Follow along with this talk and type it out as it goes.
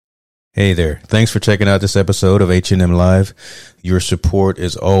Hey there. Thanks for checking out this episode of H&M Live. Your support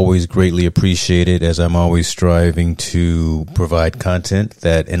is always greatly appreciated, as I'm always striving to provide content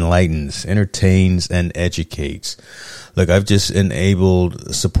that enlightens, entertains, and educates. Look, I've just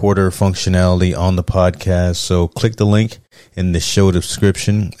enabled supporter functionality on the podcast, so click the link in the show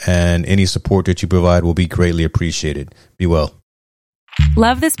description, and any support that you provide will be greatly appreciated. Be well.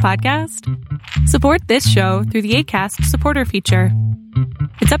 Love this podcast? Support this show through the Acast supporter feature.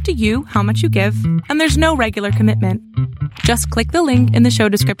 It's up to you how much you give, and there's no regular commitment. Just click the link in the show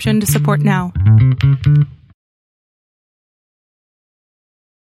description to support now.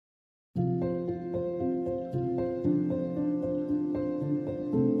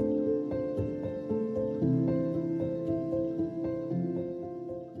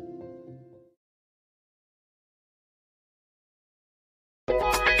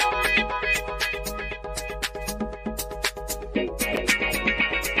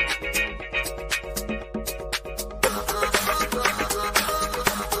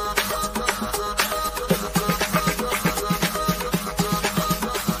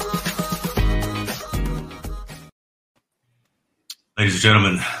 Ladies and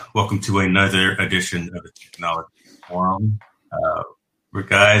gentlemen, welcome to another edition of the Technology Forum.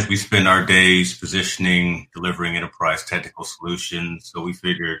 We spend our days positioning, delivering enterprise technical solutions, so we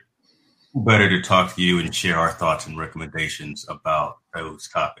figured better to talk to you and share our thoughts and recommendations about those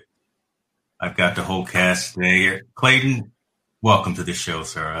topics. I've got the whole cast today. Clayton, welcome to the show,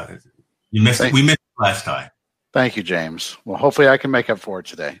 sir. We missed it last time. Thank you, James. Well, hopefully I can make up for it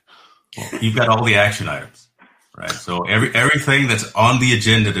today. You've got all the action items. Right. So everything that's on the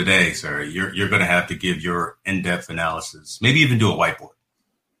agenda today, sir, you're going to have to give your in-depth analysis, maybe even do a whiteboard,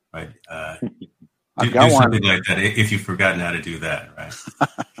 right? Do something like that if you've forgotten how to do that, right?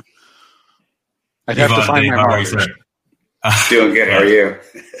 I'd have to find my markers. Doing good. How are you?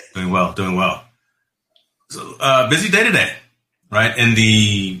 Doing well. So busy day today, right? In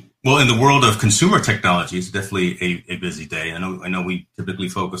the world of consumer technology, it's definitely a busy day. I know we typically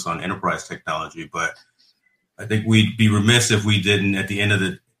focus on enterprise technology, but I think we'd be remiss if we didn't at the end of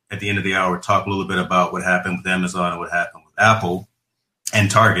the hour talk a little bit about what happened with Amazon and what happened with Apple and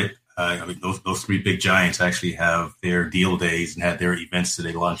Target. Those three big giants actually have their deal days and had their events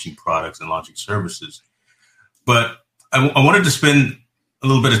today, launching products and launching services. But I wanted to spend a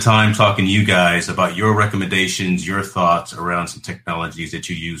little bit of time talking to you guys about your recommendations, your thoughts around some technologies that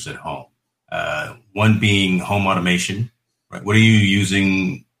you use at home. One being home automation, right? What are you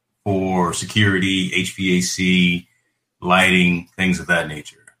using for security, HVAC, lighting, things of that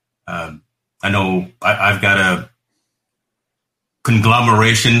nature? I know I've got a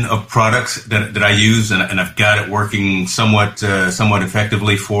conglomeration of products that I use, and I've got it working somewhat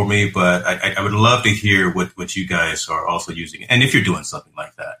effectively for me. But I would love to hear what you guys are also using, and if you're doing something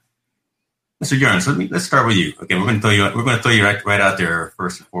like that. Mr. Yarns, let's start with you. Okay, we're going to throw you right out there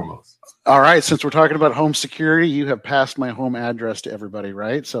first and foremost. All right, since we're talking about home security, you have passed my home address to everybody,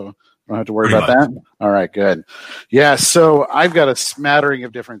 right? So I don't have to worry about that. All right, good. Yeah, so I've got a smattering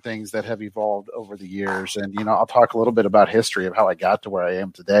of different things that have evolved over the years, and I'll talk a little bit about history of how I got to where I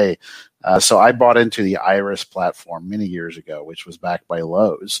am today. So I bought into the Iris platform many years ago, which was backed by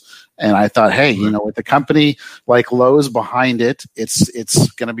Lowe's, and I thought, hey, with the company like Lowe's behind it,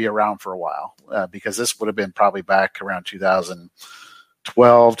 it's going to be around for a while because this would have been probably back around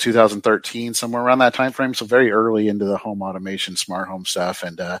 2012, 2013, somewhere around that time frame. So very early into the home automation, smart home stuff.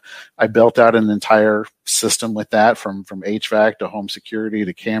 And I built out an entire system with that from HVAC to home security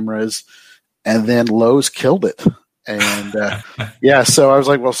to cameras. And then Lowe's killed it. And so I was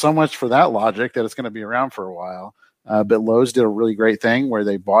like, well, so much for that logic that it's going to be around for a while. But Lowe's did a really great thing where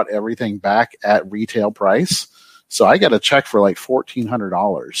they bought everything back at retail price. So I got a check for like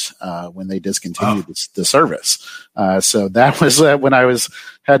 $1,400 when they discontinued the service. So that was when I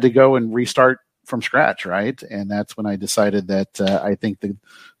had to go and restart from scratch, right? And that's when I decided that I think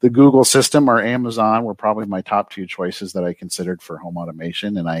the Google system or Amazon were probably my top two choices that I considered for home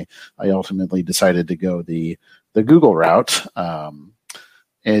automation. And I ultimately decided to go the Google route.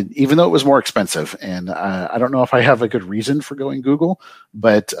 And even though it was more expensive, and I don't know if I have a good reason for going Google,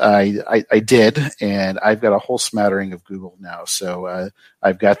 but I did, and I've got a whole smattering of Google now. So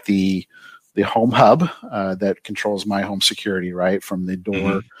I've got the Home Hub that controls my home security, right, from the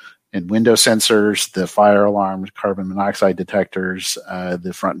door and window sensors, the fire alarms, carbon monoxide detectors,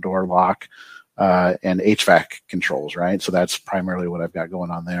 the front door lock, and HVAC controls, right? So that's primarily what I've got going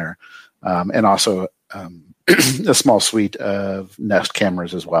on there, and also a small suite of Nest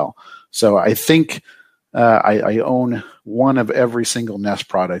cameras as well. So I think I own one of every single Nest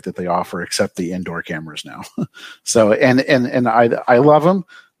product that they offer, except the indoor cameras now. So and I love them.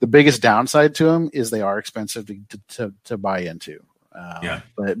 The biggest downside to them is they are expensive to buy into.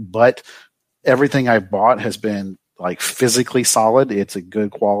 But everything I've bought has been like physically solid. It's a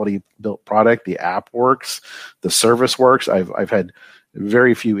good quality built product. The app works, the service works. I've had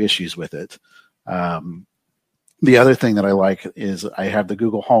very few issues with it. The other thing that I like is I have the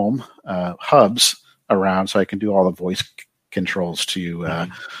Google Home hubs around, so I can do all the voice controls to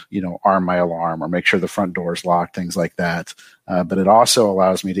arm my alarm or make sure the front door is locked, things like that. But it also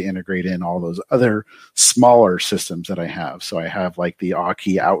allows me to integrate in all those other smaller systems that I have. So I have like the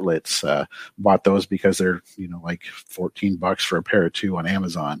Aki outlets, bought those because they're like $14 for a pair of two on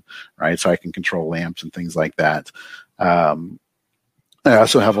Amazon, right? So I can control lamps and things like that. I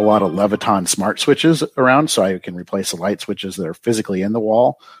also have a lot of Leviton smart switches around, so I can replace the light switches that are physically in the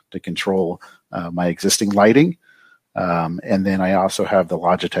wall to control my existing lighting. And then I also have the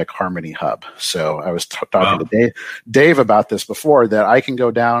Logitech Harmony Hub. So I was talking to Dave about this before, that I can go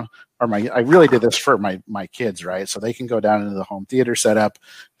down, I really did this for my kids, right? So they can go down into the home theater setup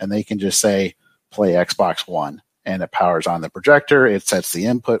and they can just say, play Xbox One. And it powers on the projector. It sets the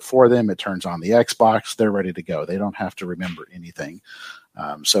input for them. It turns on the Xbox. They're ready to go. They don't have to remember anything.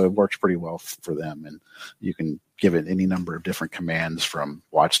 So it works pretty well for them. And you can give it any number of different commands, from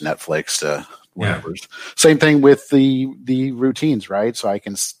watch Netflix to whatever. Yeah. Same thing with the routines, right? So I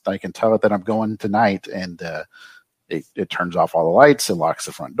can tell it that I'm going tonight, and it turns off all the lights. It locks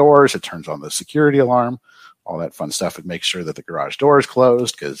the front doors. It turns on the security alarm. All that fun stuff. It makes sure that the garage door is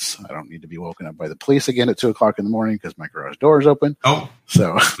closed, because I don't need to be woken up by the police again at 2:00 in the morning because my garage door is open. Oh,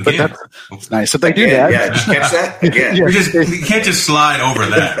 so but that's nice that they do that. Yeah, just catch that again. You can't just slide over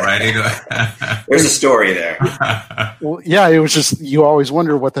that, right? There's a story there. Well, yeah, it was just, you always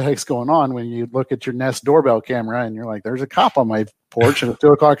wonder what the heck's going on when you look at your Nest doorbell camera and you're like, "There's a cop on my porch at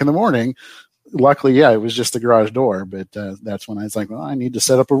 2:00 in the morning." Luckily, yeah, it was just the garage door, but that's when I was like, well, I need to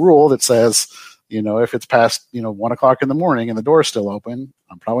set up a rule that says, if it's past, 1:00 in the morning and the door's still open,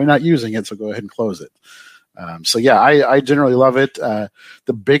 I'm probably not using it. So go ahead and close it. So yeah, I generally love it.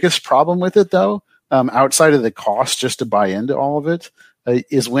 The biggest problem with it, though, outside of the cost just to buy into all of it,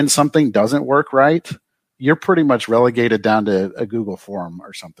 is when something doesn't work right, you're pretty much relegated down to a Google forum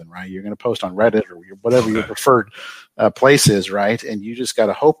or something, right? You're going to post on Reddit or whatever your preferred place is, right? And you just got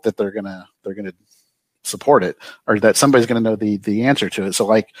to hope that they're gonna support it, or that somebody's going to know the answer to it. So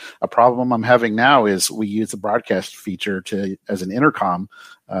like a problem I'm having now is we use the broadcast feature as an intercom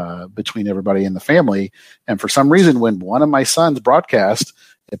between everybody in the family. And for some reason, when one of my sons broadcast,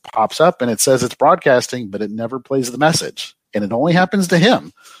 it pops up and it says it's broadcasting, but it never plays the message. And it only happens to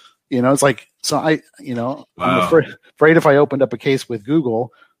him. It's like, so wow. I'm afraid if I opened up a case with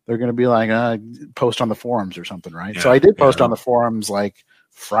Google, they're going to be like, post on the forums or something, right? Yeah, so I did post on the forums like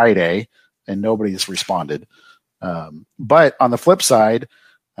Friday, and nobody's responded. But on the flip side,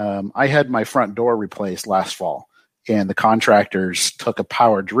 I had my front door replaced last fall, and the contractors took a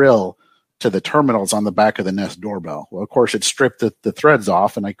power drill to the terminals on the back of the Nest doorbell. Well, of course, it stripped the threads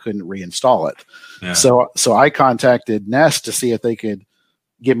off, and I couldn't reinstall it. Yeah. So I contacted Nest to see if they could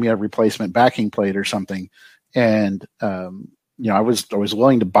give me a replacement backing plate or something. And I was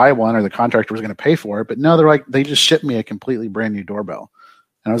willing to buy one, or the contractor was going to pay for it. But no, they just shipped me a completely brand new doorbell.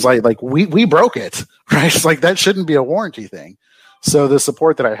 And I was like we broke it, right? It's like, that shouldn't be a warranty thing. So the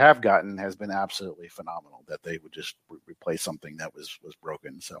support that I have gotten has been absolutely phenomenal, that they would just replace something that was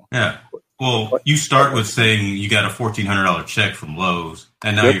broken. So yeah. Well, you start with saying you got a $1,400 check from Lowe's,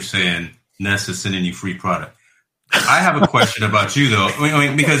 and now You're saying Nest is sending you free product. I have a question about you, though. I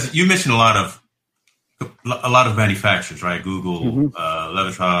mean, because you mentioned a lot of manufacturers, right? Google,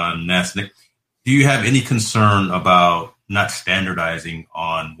 Leviton, Nest. Do you have any concern about not standardizing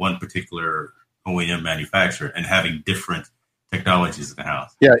on one particular OEM manufacturer and having different technologies in the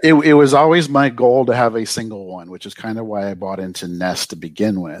house? Yeah, it was always my goal to have a single one, which is kind of why I bought into Nest to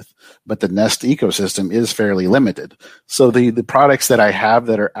begin with. But the Nest ecosystem is fairly limited. So the products that I have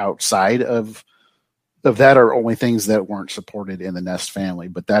that are outside of that are only things that weren't supported in the Nest family.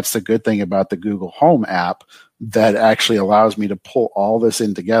 But that's the good thing about the Google Home app, that actually allows me to pull all this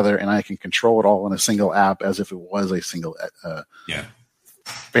in together, and I can control it all in a single app as if it was a single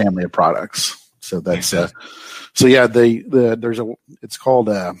family of products. So that's it's called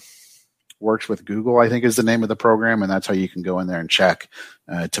Works with Google, I think is the name of the program, and that's how you can go in there and check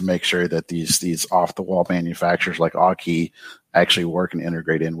to make sure that these off the wall manufacturers like Aki actually work and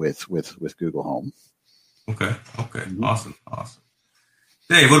integrate in with Google Home. Okay. Awesome.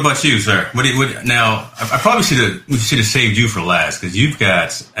 Dave, what about you, sir? Now, I probably should have saved you for last, because you've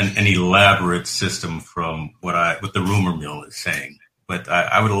got an elaborate system from what the rumor mill is saying. But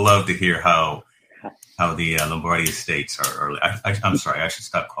I would love to hear how how the Lombardi estates are. I'm sorry, I should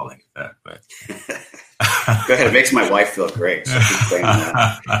stop calling it that. But go ahead. It makes my wife feel great. So keep saying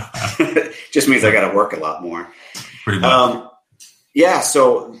that. Just means I got to work a lot more. Pretty much.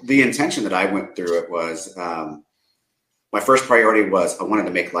 So the intention that I went through it was my first priority was I wanted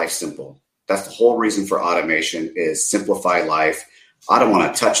to make life simple. That's the whole reason for automation is simplify life. I don't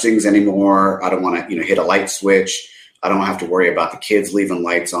want to touch things anymore. I don't want to, hit a light switch. I don't have to worry about the kids leaving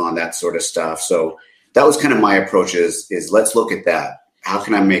lights on, that sort of stuff. So that was kind of my approach is let's look at that. How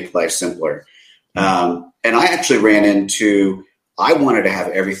can I make life simpler? And I actually ran into, I wanted to have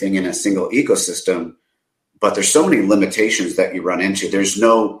everything in a single ecosystem, but there's so many limitations that you run into. There's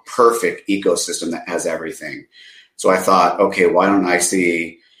no perfect ecosystem that has everything. So I thought, okay, why don't I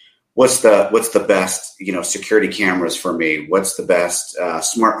see what's the best, security cameras for me? What's the best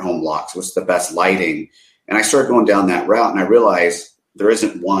smart home locks? What's the best lighting? And I started going down that route, and I realized there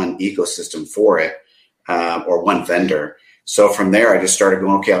isn't one ecosystem for it or one vendor. So from there, I just started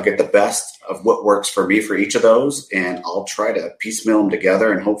going, okay, I'll get the best of what works for me for each of those, and I'll try to piecemeal them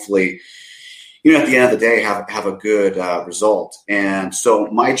together and hopefully, at the end of the day, have a good result. And so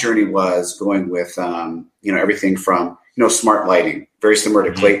my journey was going with, everything from, smart lighting, very similar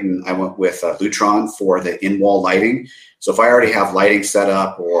to Clayton. I went with Lutron for the in-wall lighting. So if I already have lighting set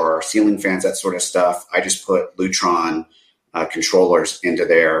up or ceiling fans, that sort of stuff, I just put Lutron controllers into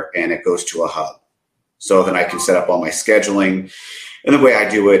there and it goes to a hub. So then I can set up all my scheduling. And the way I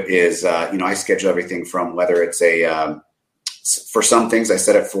do it is, I schedule everything from whether it's for some things, I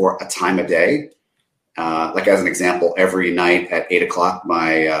set it for a time of day. Like as an example, every night at 8:00,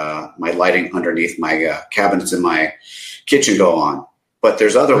 my lighting underneath my cabinets in my kitchen go on. But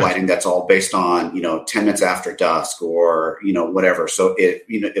there's other lighting that's all based on, 10 minutes after dusk or, whatever. So it,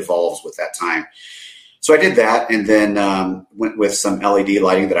 evolves with that time. So I did that and then went with some LED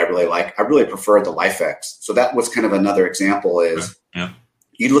lighting that I really like. I really prefer the LifeX. So that was kind of another example is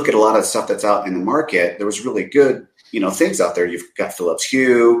you look at a lot of stuff that's out in the market. There was really good, things out there. You've got Philips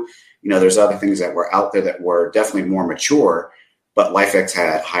Hue. There's other things that were out there that were definitely more mature, but LifeX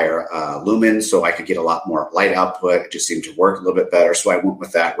had higher lumens, so I could get a lot more light output. It just seemed to work a little bit better, so I went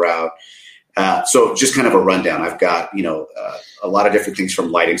with that route. So just kind of a rundown. I've got, a lot of different things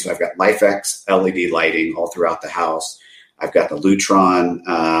from lighting. So I've got LifeX LED lighting all throughout the house. I've got the Lutron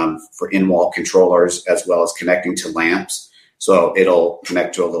for in-wall controllers as well as connecting to lamps. So it'll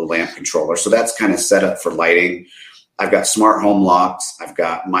connect to a little lamp controller. So that's kind of set up for lighting. I've got smart home locks. I've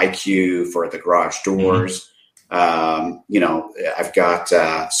got MyQ for the garage doors. I've got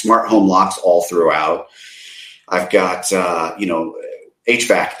smart home locks all throughout. I've got,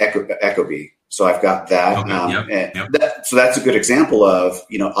 HVAC Ecobee. So I've got that. So that's a good example of,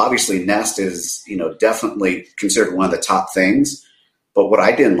 obviously Nest is, definitely considered one of the top things. But what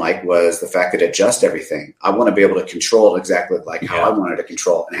I didn't like was the fact that it adjusts everything. I want to be able to control it exactly like how I wanted to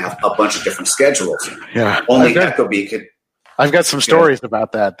control it and have a bunch of different schedules. Yeah. Only Ecobee could. I've got some stories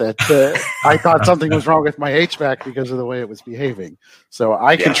about that I thought something was wrong with my HVAC because of the way it was behaving. So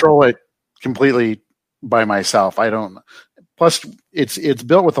I control it completely by myself. I don't. Plus, it's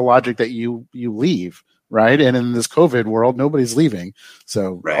built with the logic that you leave, right? And in this COVID world, nobody's leaving.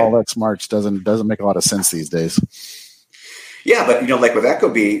 So all that smarts doesn't make a lot of sense these days. Yeah, but like with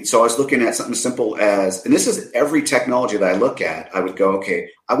Ecobee, so I was looking at something simple as, and this is every technology that I look at, I would go, okay,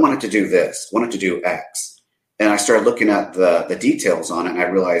 I want it to do this, want it to do X. And I started looking at the details on it, and I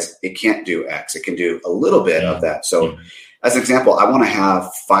realized it can't do X. It can do a little bit of that. So as an example, I want to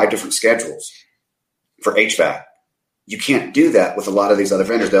have 5 different schedules for HVAC. You can't do that with a lot of these other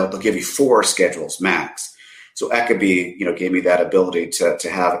vendors. They'll give you 4 schedules max. So Ecobee, gave me that ability to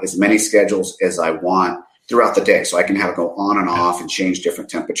have as many schedules as I want throughout the day. So I can have it go on and off and change different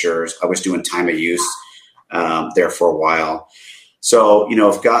temperatures. I was doing time of use there for a while. So,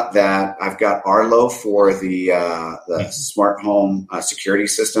 I've got that. I've got Arlo for the smart home security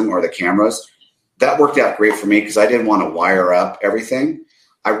system or the cameras. That worked out great for me because I didn't want to wire up everything.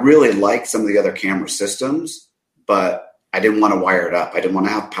 I really liked some of the other camera systems, but I didn't want to wire it up. I didn't want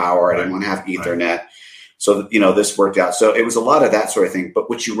to have power. I didn't want to have Ethernet. So, this worked out. So it was a lot of that sort of thing. But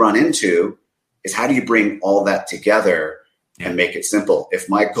what you run into is how do you bring all that together and make it simple? If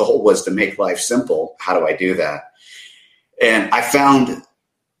my goal was to make life simple, how do I do that? And I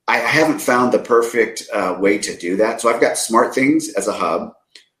haven't found the perfect way to do that. So I've got SmartThings as a hub.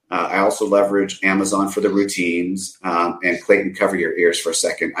 I also leverage Amazon for the routines. And Clayton, cover your ears for a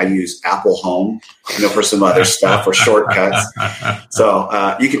second. I use Apple Home, for some other stuff or shortcuts. So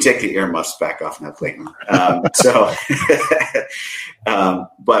you can take the earmuffs back off now, Clayton.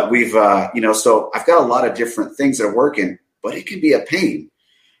 But we've, so I've got a lot of different things that are working, but it can be a pain.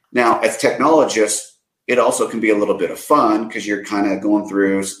 Now, as technologists, it also can be a little bit of fun because you're kind of going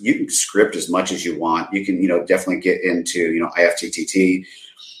through, you can script as much as you want. You can, definitely get into, IFTTT,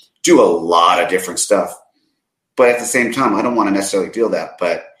 do a lot of different stuff. But at the same time, I don't want to necessarily feel that.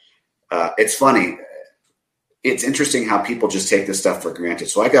 But it's funny. It's interesting how people just take this stuff for granted.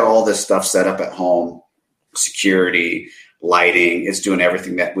 So I got all this stuff set up at home, security, lighting. It's doing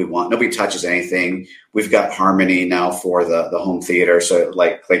everything that we want. Nobody touches anything. We've got Harmony now for the home theater. So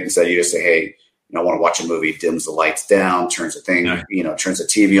like Clayton said, you just say, hey, I want to watch a movie, dims the lights down, turns the thing, turns the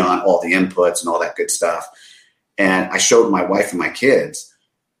TV on, all the inputs and all that good stuff. And I showed my wife and my kids,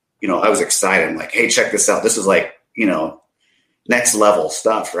 I was excited. I'm like, hey, check this out. This is like, next level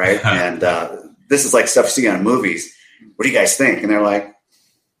stuff, right? And this is like stuff you see on movies. What do you guys think? And they're like,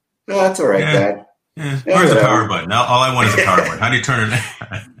 oh, that's all right, Dad. Yeah. Where's the power button? Now, all I want is the power button. How do you turn it?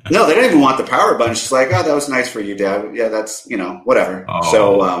 No, they don't even want the power button. She's like, oh, that was nice for you, Dad. Yeah, that's, whatever. Oh.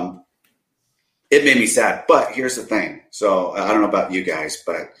 So it made me sad. But here's the thing. So I don't know about you guys,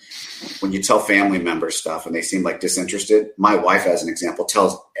 but when you tell family members stuff and they seem like disinterested, my wife, as an example,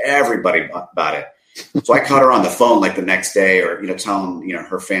 tells everybody about it. So I caught her on the phone like the next day or, telling,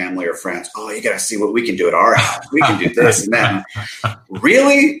 her family or friends, oh, you got to see what we can do at our house. We can do this and that.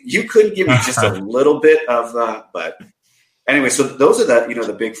 Really? You couldn't give me just a little bit of but anyway, so those are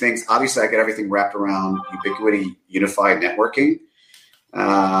the big things. Obviously, I got everything wrapped around Ubiquiti Unified Networking.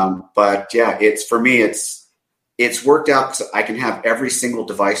 But yeah, for me, it's worked out because I can have every single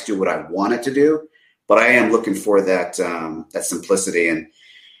device do what I want it to do, but I am looking for that simplicity. And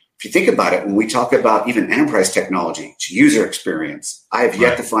if you think about it, when we talk about even enterprise technology, it's user experience. I have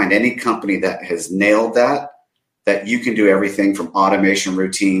yet to find any company that has nailed that you can do everything from automation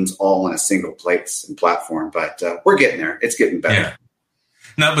routines all in a single place and platform. But we're getting there. It's getting better. Yeah.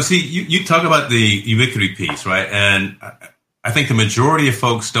 Now, but see, you talk about the Ubiquiti piece, right? And I think the majority of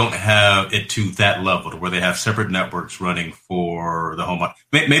folks don't have it to that level to where they have separate networks running for the home.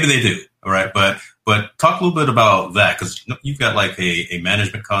 Maybe they do, all right? But talk a little bit about that because you've got like a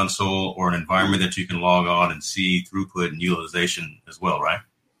management console or an environment that you can log on and see throughput and utilization as well, right?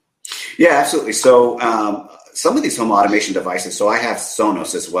 Yeah, absolutely. So some of these home automation devices, so I have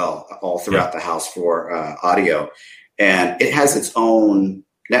Sonos as well all throughout the house for audio, and it has its own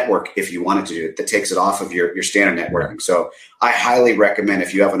network if you wanted to do it that takes it off of your standard networking. So I highly recommend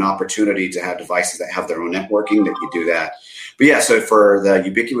if you have an opportunity to have devices that have their own networking that you do that. But yeah, so for the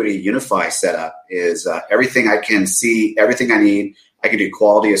Ubiquiti Unify setup is everything I can see, everything I need. I can do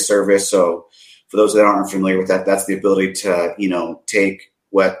quality of service. So for those that aren't familiar with that, that's the ability to, take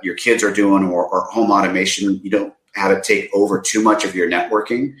what your kids are doing or home automation. You don't have it take over too much of your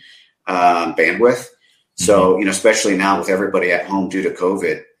networking bandwidth. So, especially now with everybody at home due to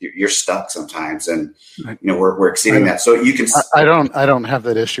COVID, you're stuck sometimes, and we're exceeding that. So you can. I don't have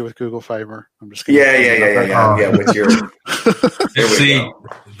that issue with Google Fiber. I'm just yeah. With your. See,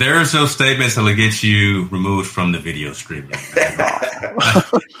 there's those statements that will get you removed from the video streaming.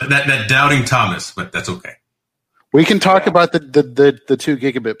 that doubting Thomas, but that's okay. We can talk about the 2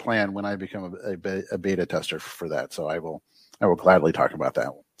 gigabit plan when I become a beta tester for that. So I will gladly talk about that.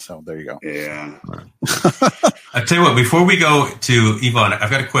 So there you go. Yeah. I tell you what, before we go to Yvonne,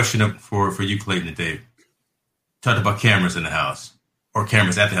 I've got a question for you, Clayton and Dave. Talked about cameras in the house or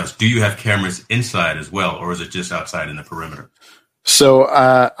cameras at the house. Do you have cameras inside as well, or is it just outside in the perimeter? So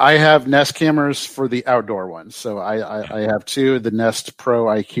I have Nest cameras for the outdoor ones. So I have 2, the Nest Pro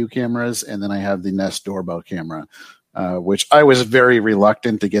IQ cameras, and then I have the Nest doorbell camera. Which I was very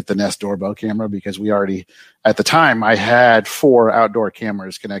reluctant to get the Nest doorbell camera because we already, at the time, I had 4 outdoor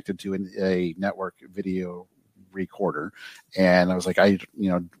cameras connected to a network video recorder, and I was like, I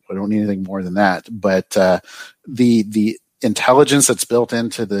don't need anything more than that. But the intelligence that's built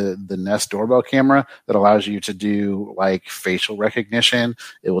into the Nest doorbell camera that allows you to do like facial recognition,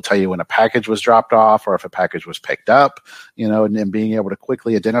 it will tell you when a package was dropped off or if a package was picked up, and being able to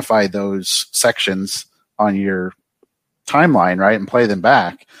quickly identify those sections on your timeline, right, and play them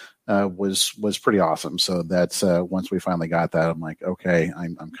back was pretty awesome. So that's once we finally got that, I'm like, okay,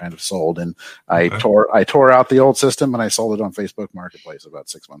 I'm kind of sold. And I tore out the old system and I sold it on Facebook Marketplace about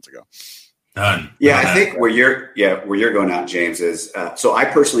 6 months ago. Done. Yeah, I think where you're going out, James, is so I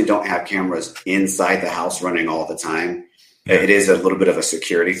personally don't have cameras inside the house running all the time. Yeah. It is a little bit of a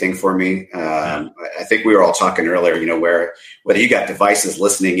security thing for me. I think we were all talking earlier, whether you got devices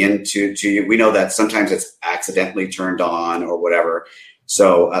listening in to you, we know that sometimes it's accidentally turned on or whatever.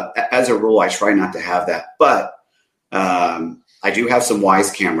 So as a rule, I try not to have that. But I do have some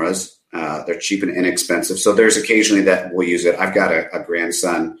Wise cameras. They're cheap and inexpensive. So there's occasionally that we'll use it. I've got a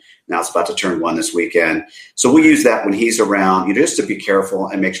grandson now. It's about to turn 1 this weekend. So we use that when he's around, just to be careful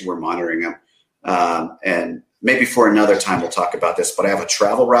and make sure we're monitoring him. And maybe for another time we'll talk about this, but I have a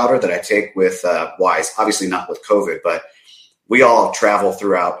travel router that I take with Wise, obviously not with COVID, but we all travel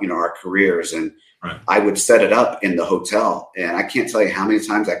throughout, our careers, and right. I would set it up in the hotel, and I can't tell you how many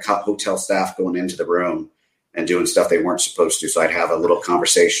times I caught hotel staff going into the room and doing stuff they weren't supposed to. So I'd have a little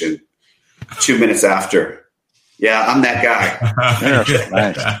conversation 2 minutes after. Yeah, I'm that guy.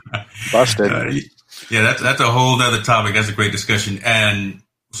 Nice. Busted. Yeah, that's a whole other topic. That's a great discussion. And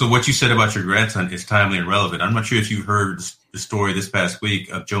so what you said about your grandson is timely and relevant. I'm not sure if you heard the story this past week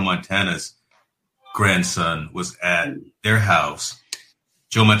of Joe Montana's grandson was at their house.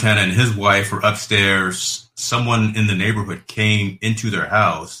 Joe Montana and his wife were upstairs. Someone in the neighborhood came into their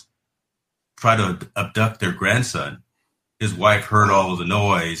house, tried to abduct their grandson. His wife heard all of the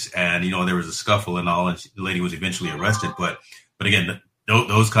noise, and there was a scuffle and all, and the lady was eventually arrested. But again,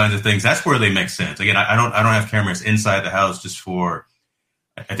 those kinds of things, that's where they make sense. Again, I don't have cameras inside the house just for.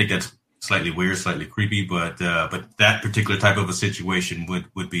 I think that's slightly weird, slightly creepy, but that particular type of a situation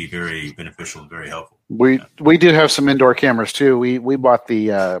would be very beneficial and very helpful. We do have some indoor cameras too. We bought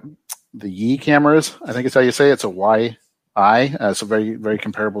the Yi cameras. I think it's how you say it. It's a YI, so very very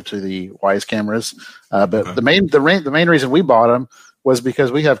comparable to the Wise cameras. But okay. the main reason we bought them was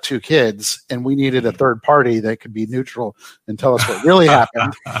because we have 2 kids and we needed a third party that could be neutral and tell us what really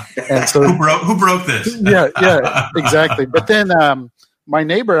happened. And so who broke this? Yeah, exactly. But then my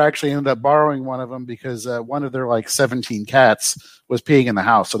neighbor actually ended up borrowing one of them because one of their 17 cats was peeing in the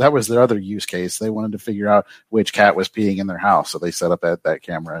house. So that was their other use case. They wanted to figure out which cat was peeing in their house. So they set up that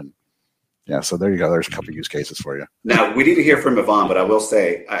camera. And yeah, so there you go. There's a couple of use cases for you. Now, we need to hear from Yvonne, but I will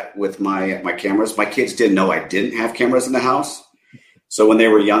say with my cameras, my kids didn't know I didn't have cameras in the house. So when they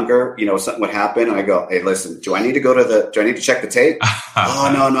were younger, something would happen. And I go, hey, listen, do I need to check the tape?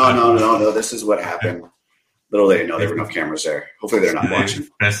 Oh, no. This is what happened. Little they know there were no cameras there. Hopefully they're not watching.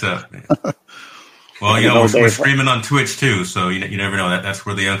 That's up. Well, we're streaming on Twitch too, so you never know. That's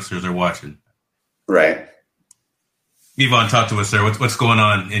where the youngsters are watching. Right. Yvonne, talk to us, sir. What's going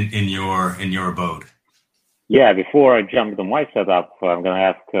on in your abode? Yeah, before I jump into my setup, I'm going to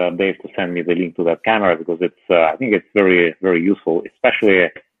ask Dave to send me the link to that camera because I think it's very, very useful, especially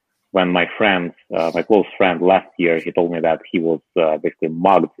when my close friend last year, he told me that he was basically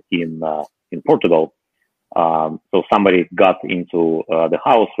mugged in Portugal. So somebody got into the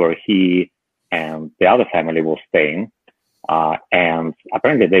house where he and the other family was staying, and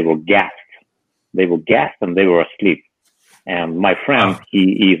apparently they were gassed. They were gassed and they were asleep. And my friend,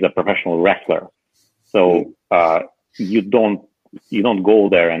 he is a professional wrestler. So you don't go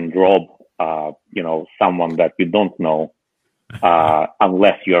there and rob someone that you don't know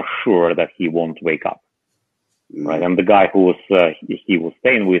unless you're sure that he won't wake up, right? And the guy who he was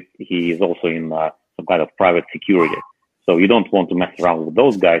staying with, he is also in some kind of private security. So you don't want to mess around with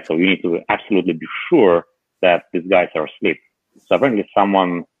those guys. So you need to absolutely be sure that these guys are asleep. So apparently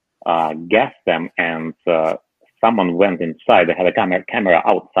someone gassed them, and someone went inside. They had a camera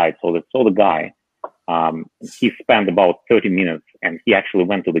outside, so they saw the guy. He spent about 30 minutes, and he actually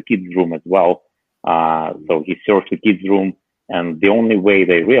went to the kids' room as well. So he searched the kids' room, and the only way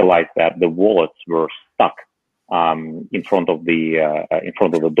they realized that the wallets were stuck in front of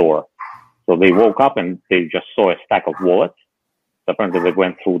the door. So they woke up and they just saw a stack of wallets. So apparently they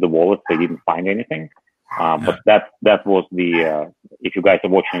went through the wallets. They didn't find anything. But that was if you guys are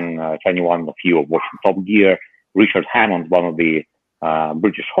watching, if anyone of you are watching Top Gear, Richard Hammond, one of the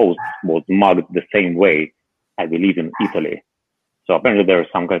British hosts, was mugged the same way, I believe, in Italy. So apparently there is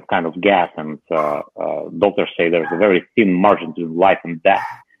some kind of gas, and doctors say there's a very thin margin between life and death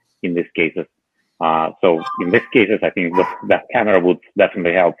in these cases. So in these cases, I think that camera would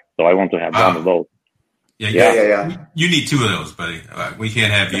definitely help. So I want to have one of those. Yeah. You need 2 of those, buddy. We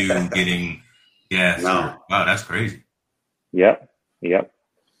can't have you getting gas. No. Wow, that's crazy. Yep.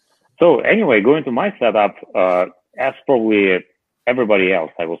 So anyway, going to my setup, as probably everybody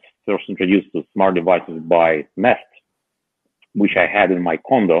else, I was first introduced to smart devices by Nest, which I had in my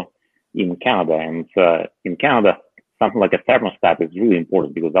condo in Canada. And in Canada, something like a thermostat is really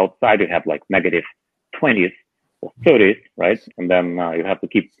important because outside you have like negative 20s or 30s, right? And then you have to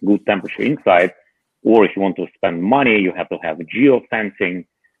keep good temperature inside. Or if you want to spend money, you have to have geofencing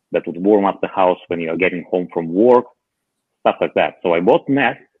that would warm up the house when you're getting home from work, stuff like that. So I bought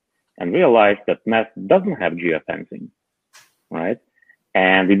Nest and realized that Nest doesn't have geofencing, right?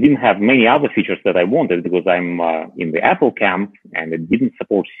 And it didn't have many other features that I wanted because I'm in the Apple camp and it didn't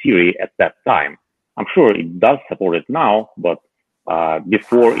support Siri at that time. I'm sure it does support it now, but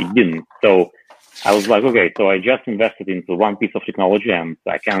before it didn't. So I was like, okay, so I just invested into one piece of technology and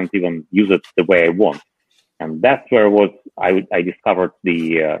I can't even use it the way I want. And that's where I discovered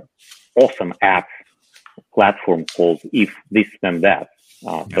the awesome app platform called If This Then That.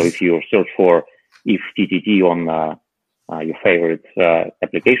 So if you search for If TTT on your favorite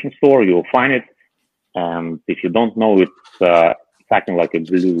application store, you'll find it. And if you don't know, it's acting like a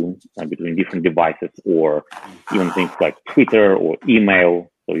glue between different devices, or even things like Twitter or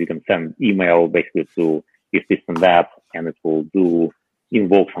email. So you can send email basically to If This and That, and it will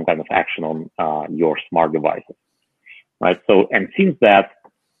invoke some kind of action on your smart devices, right? So, and since that,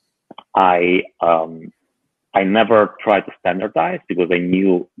 I never tried to standardize, because I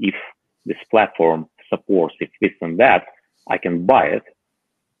knew if this platform supports If This and That, I can buy it,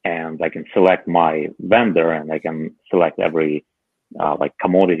 and I can select my vendor, and I can select every like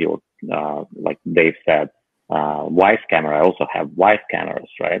commodity, or like Dave said, Wise camera. I also have Wise cameras,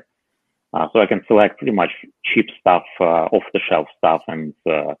 right? So I can select pretty much cheap stuff, off-the-shelf stuff, and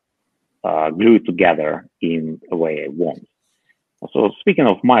glue it together in a way I want. So speaking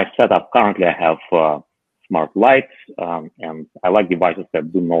of my setup, currently I have smart lights, and I like devices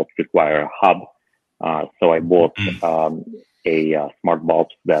that do not require a hub. So I bought a smart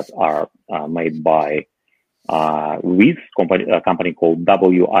bulbs that are made by Wiz, a company called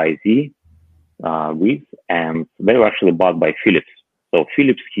WIZ, Wiz, and they were actually bought by Philips. So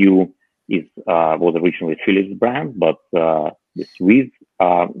Philips Hue was originally Philips brand, but this Wiz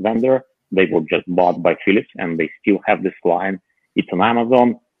vendor, they were just bought by Philips, and they still have this line. It's on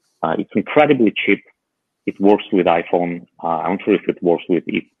Amazon. It's incredibly cheap. It works with iPhone. I'm not sure if it works with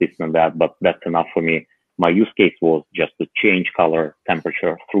this and that, but that's enough for me. My use case was just to change color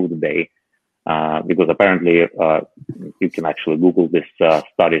temperature through the day, because apparently you can actually Google this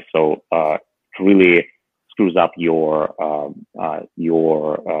study. So it really screws up your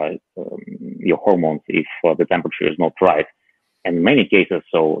hormones if the temperature is not right. And in many cases,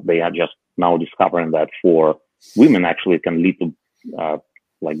 so they are just now discovering that for women actually it can lead to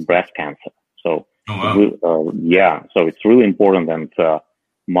like breast cancer. So so it's really important. And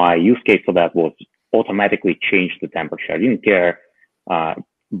my use case for that was automatically change the temperature. I didn't care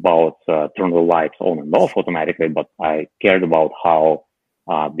about turn the lights on and off automatically, but I cared about how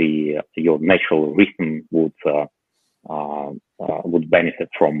your natural rhythm would benefit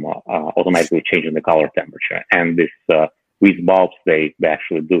from automatically changing the color temperature. And this Wiz bulbs, they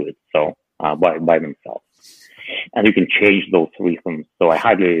actually do it so by themselves. And you can change those rhythms. So I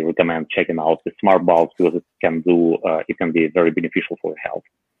highly recommend checking out the smart bulbs, because it can be very beneficial for your health.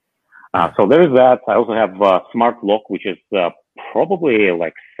 So there is that. I also have a smart lock, which is probably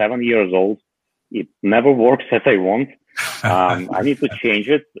like 7 years old. It never works as I want. I need to change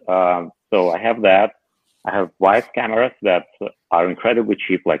it. So I have that. I have Wise cameras that are incredibly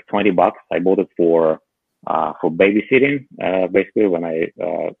cheap, like $20. I bought it for babysitting, basically when I'm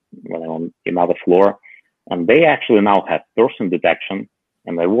on another floor. And they actually now have person detection,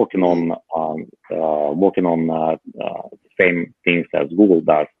 and they're working on the same things as Google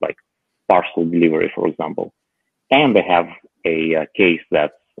does, like parcel delivery, for example. And they have a case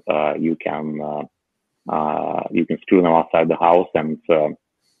that you can screw them outside the house, and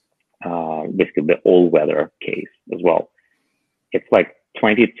basically the all-weather case as well. It's like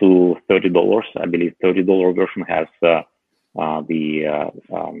 $20 to $30. I believe $30 version has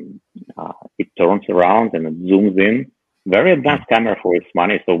it turns around and it zooms in. Very advanced camera for its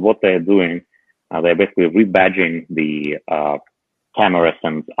money. So what they're doing, they're basically rebadging the cameras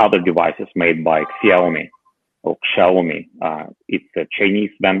and other devices made by Xiaomi. It's a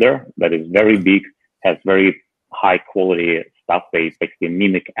Chinese vendor that is very big, has very high quality stuff. They basically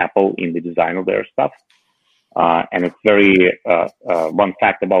mimic Apple in the design of their stuff. And it's very, one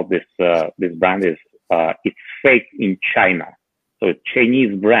fact about this brand is, it's fake in China. So it's a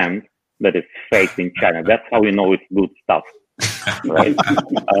Chinese brand that is fake in China. That's how you know it's good stuff, right?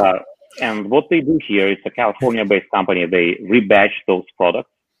 And what they do here, it's a California-based company. They rebadge those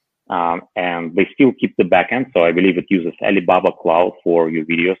products, and they still keep the backend. So I believe it uses Alibaba Cloud for your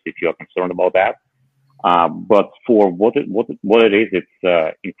videos if you are concerned about that. But for what it is,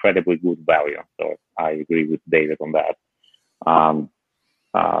 it's incredibly good value. So I agree with David on that.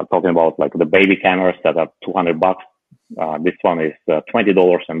 Talking about like the baby cameras that are $200. This one is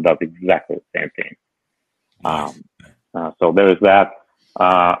 $20 and does exactly the same thing. So there is that.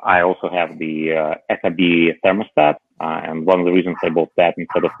 I also have the SIB thermostat, and one of the reasons I bought that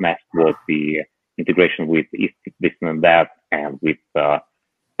instead of Nest was the integration with this and that, and with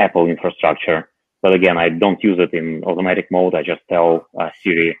Apple infrastructure. But again, I don't use it in automatic mode. I just tell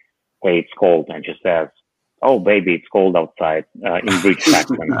Siri, "Hey, it's cold," and she says, "Oh, baby, it's cold outside," in British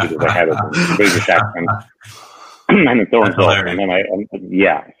accent, because I have it in British accent. And it turns off. And then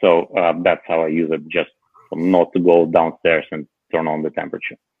so that's how I use it, just not to go downstairs and turn on the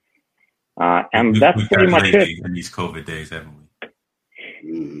temperature. And that's pretty much it. In these COVID days, haven't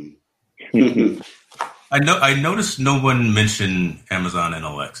we? I noticed no one mentioned Amazon and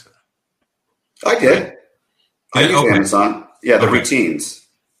Alexa. I did. I use Amazon. Yeah, the routines.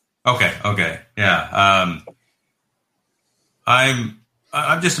 Okay. Yeah.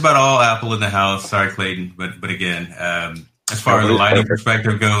 I'm just about all Apple in the house. Sorry, Clayton, but again, as far as the lighting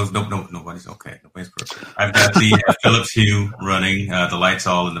perspective goes, nobody's okay. Nobody's perfect. I've got the Philips Hue running. The lights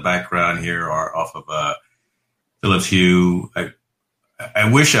all in the background here are off of Philips Hue.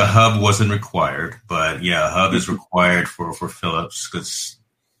 I wish a hub wasn't required, but yeah, a hub is required for Philips because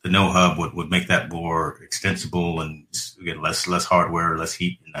the no hub would make that more extensible and get less hardware, less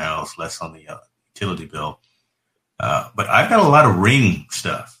heat in the house, less on the utility bill. But I've got a lot of Ring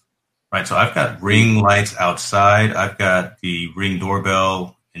stuff, right? So I've got Ring lights outside. I've got the Ring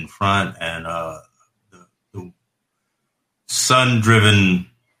doorbell in front and the sun-driven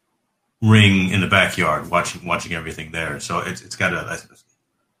Ring in the backyard, watching everything there. So it's got a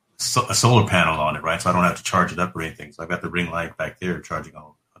solar panel on it, right? So I don't have to charge it up or anything. So I've got the Ring light back there charging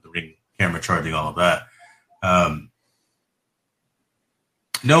all the Ring camera charging all of that.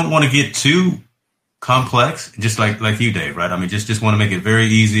 Don't want to get too complex, just like you, Dave, right? I mean, just want to make it very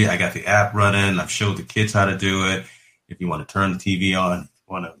easy. I got the app running. I've showed the kids how to do it. If you want to turn the TV on,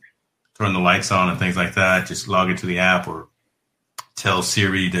 want to turn the lights on and things like that, just log into the app or tell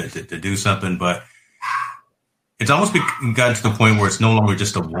Siri to do something. But it's almost gotten to the point where it's no longer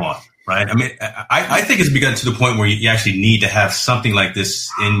just a want, right? I mean, I think it's begun to the point where you actually need to have something like this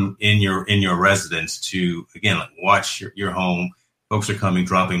in your residence to, again, like watch your home. Folks are coming,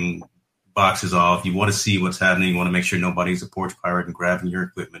 dropping boxes off. You want to see what's happening. You want to make sure nobody's a porch pirate and grabbing your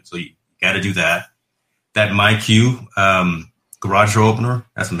equipment. So you got to do that. That MyQ garage door opener,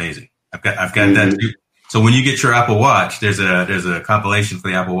 that's amazing. I've got that too. So when you get your Apple Watch, there's a compilation for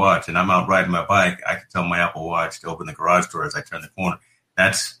the Apple Watch, and I'm out riding my bike. I can tell my Apple Watch to open the garage door as I turn the corner.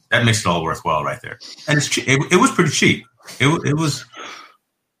 That makes it all worthwhile right there. And it's cheap. It was pretty cheap. It was,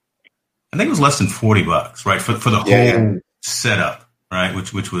 I think it was less than $40, right, for the whole setup, right,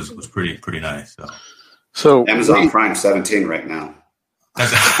 which was pretty nice. So Amazon Prime 17 right now.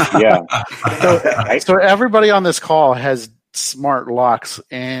 Yeah. So everybody on this call has smart locks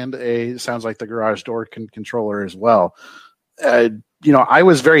and sounds like the garage door controller as well. I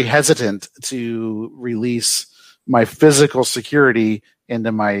was very hesitant to release my physical security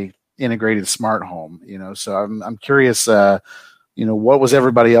into my integrated smart home, so I'm curious, what was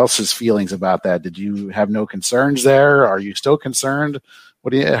everybody else's feelings about that? Did you have no concerns there? Are you still concerned?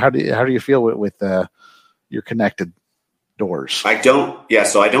 How do you feel with your connected doors? I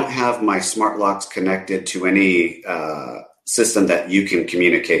don't have my smart locks connected to any system that you can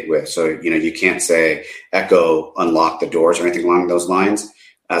communicate with. So, you can't say Echo unlock the doors or anything along those lines.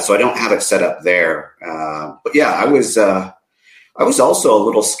 So I don't have it set up there. But yeah, I was also a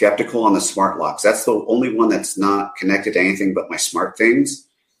little skeptical on the smart locks. That's the only one that's not connected to anything but my smart things.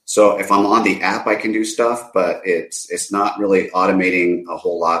 So if I'm on the app, I can do stuff, but it's not really automating a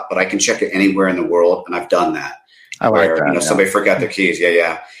whole lot, but I can check it anywhere in the world. And I've done that. I like that. Somebody forgot their keys.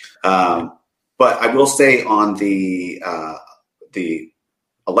 Yeah. But I will say on the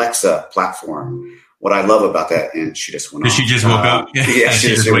Alexa platform, what I love about that, and she just went off. She just woke up? Yeah,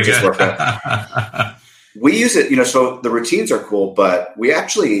 she just woke up. We use it, so the routines are cool, but we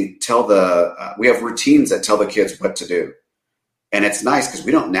actually we have routines that tell the kids what to do. And it's nice because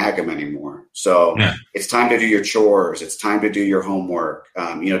we don't nag them anymore. So It's time to do your chores. It's time to do your homework.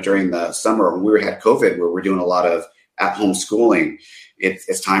 During the summer when we had COVID, where we're doing a lot of at-home schooling,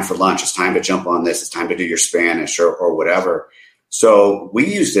 it's time for lunch. It's time to jump on this. It's time to do your Spanish or whatever. So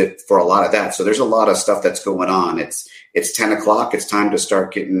we used it for a lot of that. So there's a lot of stuff that's going on. It's 10 o'clock. It's time to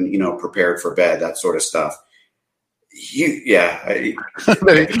start getting, prepared for bed, that sort of stuff. Get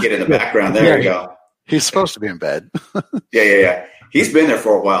in the background. There you go. He's supposed to be in bed. Yeah. He's been there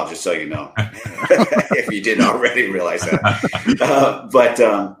for a while, just so you know, if you didn't already realize that.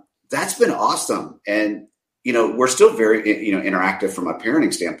 But that's been awesome. And, we're still very, interactive from a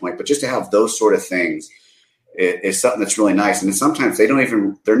parenting standpoint, but just to have those sort of things is something that's really nice. And then sometimes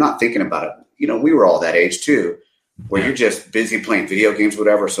they're not thinking about it. We were all that age too, where you're just busy playing video games,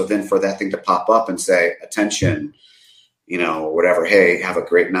 whatever. So then for that thing to pop up and say, attention, or whatever, hey, have a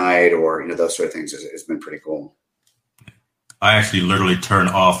great night, or, those sort of things has been pretty cool. I actually literally turn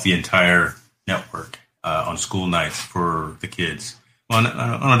off the entire network on school nights for the kids. Well,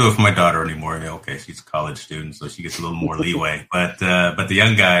 I don't do it for my daughter anymore. Okay, she's a college student, so she gets a little more leeway. But the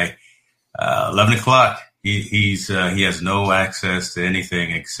young guy, 11 o'clock, he has no access to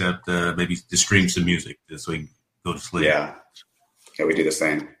anything except maybe to stream some music so he can go to sleep. Yeah. Yeah, we do the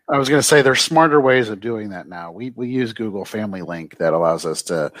same. I was going to say there's smarter ways of doing that now. We use Google Family Link that allows us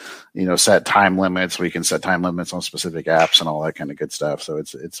to, set time limits. We can set time limits on specific apps and all that kind of good stuff. So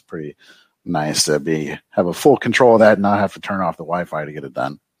it's pretty nice to have a full control of that and not have to turn off the Wi-Fi to get it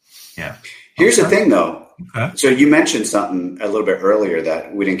done. Yeah. Here's the thing, though. Okay. So you mentioned something a little bit earlier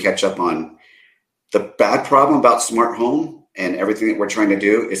that we didn't catch up on. The bad problem about smart home and everything that we're trying to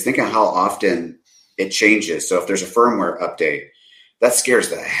do is think of how often it changes. So if there's a firmware update, that scares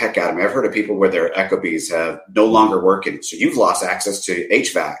the heck out of me. I've heard of people where their Echobees have no longer working. So you've lost access to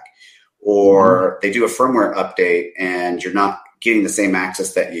HVAC, or they do a firmware update and you're not getting the same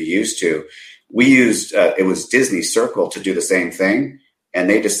access that you used to. We used, it was Disney Circle to do the same thing. And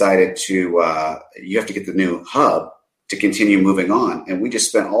they decided you have to get the new hub to continue moving on. And we just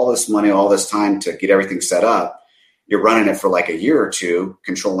spent all this money, all this time to get everything set up. You're running it for like a year or two,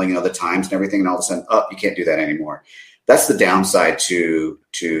 controlling the times and everything. And all of a sudden, you can't do that anymore. That's the downside to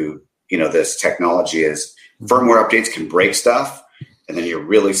this technology is firmware updates can break stuff, and then you're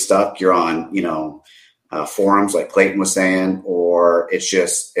really stuck. You're on forums like Clayton was saying, or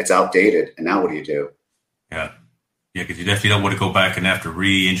it's outdated. And now what do you do? Yeah, because you definitely don't want to go back and have to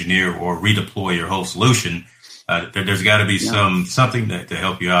re-engineer or redeploy your whole solution. There's got to be something to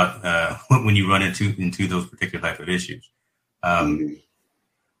help you out when you run into those particular type of issues.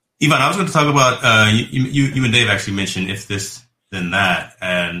 Ivan, I was going to talk about, you and Dave actually mentioned If This, Then That,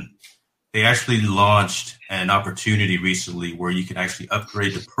 and they actually launched an opportunity recently where you can actually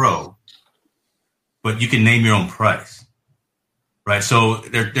upgrade to Pro, but you can name your own price, right? So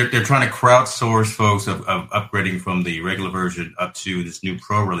they're trying to crowdsource folks of upgrading from the regular version up to this new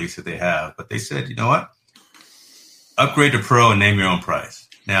Pro release that they have. But they said, you know what? Upgrade to Pro and name your own price.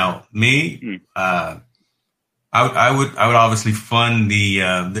 Now, me, I would obviously fund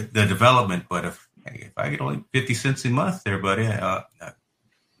the development, but if I get only 50 cents a month there, buddy,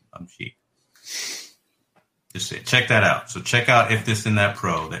 I'm cheap. Just say, check that out. So check out If This Then That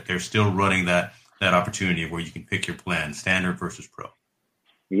Pro, that they're still running that opportunity where you can pick your plan, standard versus Pro.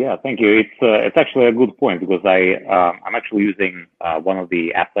 Yeah, thank you. It's actually a good point because I'm actually using one of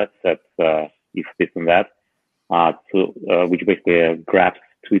the assets that If This Then That, which basically grabs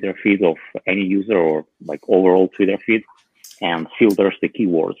Twitter feed of any user or like overall Twitter feed and filters the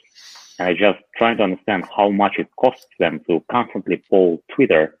keywords. And I just trying to understand how much it costs them to constantly poll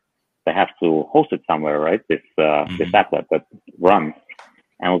Twitter. They have to host it somewhere, right? This applet that runs.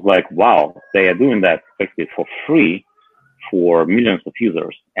 And I was like, wow, they are doing that basically for free for millions of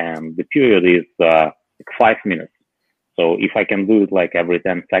users. And the period is like 5 minutes. So if I can do it like every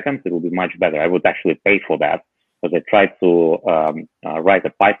 10 seconds, it will be much better. I would actually pay for that. Because I tried to write a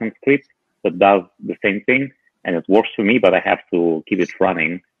Python script that does the same thing, and it works for me, but I have to keep it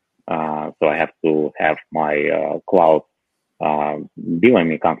running. So I have to have my cloud billing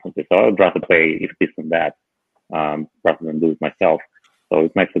me constantly. So I would rather pay If This and That rather than do it myself. So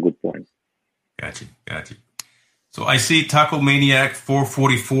it makes a good point. Gotcha. So I see Taco Maniac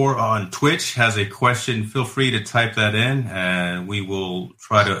 444 on Twitch has a question. Feel free to type that in, and we will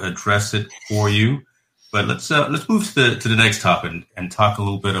try to address it for you. But let's move to the next topic and talk a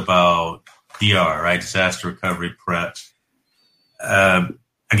little bit about DR, right? Disaster recovery prep.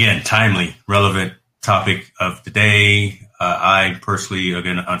 Again, timely, relevant topic of the day. I personally,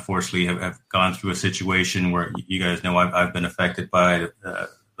 again, unfortunately, have gone through a situation where you guys know I've been affected by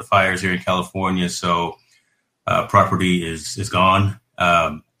the fires here in California. So property is gone.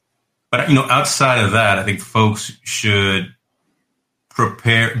 But outside of that, I think folks should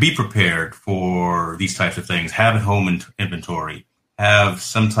be prepared for these types of things. Have a home inventory. Have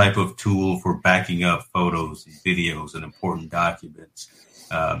some type of tool for backing up photos and videos and important documents.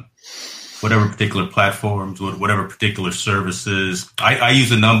 Whatever particular platforms, whatever particular services. I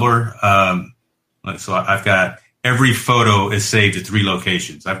use a number. So I've got every photo is saved at 3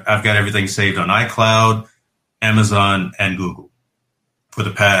 locations. I've got everything saved on iCloud, Amazon, and Google for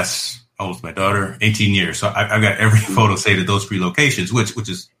the past, my daughter, 18 years. So I've got every photo saved at those 3 locations, which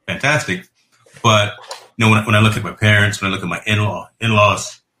is fantastic. But when I look at my parents, when I look at my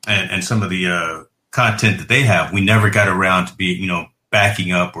in-laws and some of the content that they have, we never got around to be,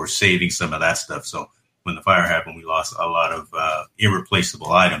 backing up or saving some of that stuff. So when the fire happened, we lost a lot of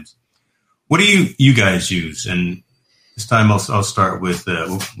irreplaceable items. What do you guys use? And this time I'll start with,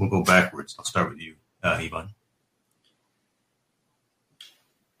 we'll go backwards. I'll start with you, Ivan.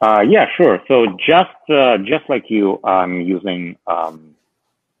 Yeah, sure. So just like you, I'm using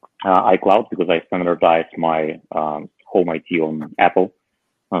iCloud because I standardized my home IT on Apple.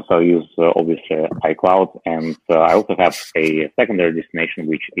 So I use obviously iCloud, and I also have a secondary destination,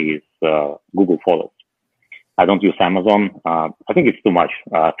 which is Google Photos. I don't use Amazon. I think it's too much.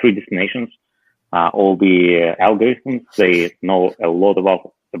 3 destinations. All the algorithms, they know a lot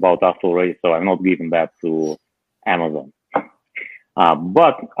about us already, so I'm not giving that to Amazon.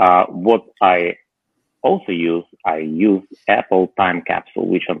 But what I also use Apple Time Capsule,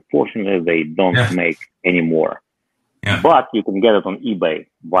 which unfortunately they don't make anymore. Yeah. But you can get it on eBay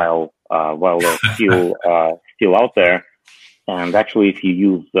while they're still out there. And actually, if you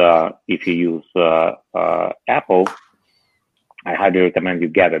use Apple, I highly recommend you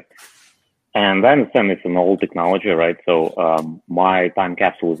get it. And I understand it's an old technology, right? So my time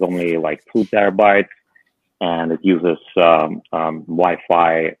capsule is only like 2 terabytes, and it uses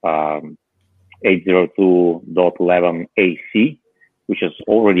Wi-Fi 802.11 AC, which is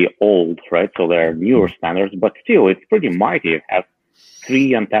already old, right? So there are newer standards, but still, it's pretty mighty. It has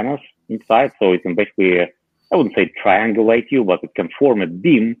 3 antennas inside, so it can basically, I wouldn't say triangulate you, but it can form a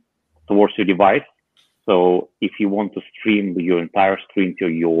beam towards your device. So if you want to stream your entire screen to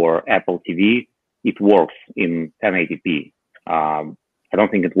your Apple TV, it works in 1080p. I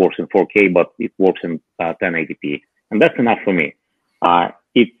don't think it works in 4K, but it works in 1080p. And that's enough for me.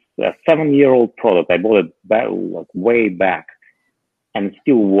 It's a 7-year-old product. I bought it way back, and it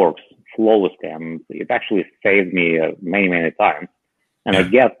still works flawlessly. And it actually saved me many, many times. And I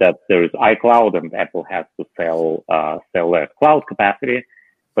get that there is iCloud, and Apple has to sell their cloud capacity.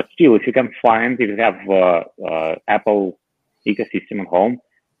 But still, if you have Apple ecosystem at home,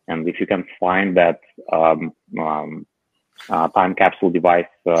 and if you can find that time capsule device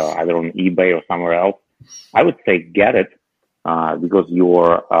either on eBay or somewhere else, I would say get it because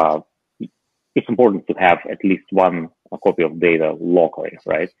it's important to have at least one copy of data locally,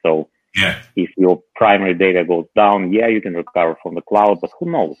 right? So if your primary data goes down, you can recover from the cloud, but who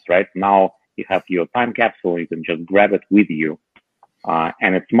knows, right? Now you have your time capsule, you can just grab it with you.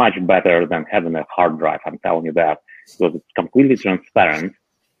 And it's much better than having a hard drive, I'm telling you that, because it's completely transparent,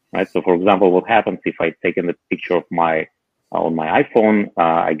 right? So, for example, what happens if I take a picture of on my iPhone,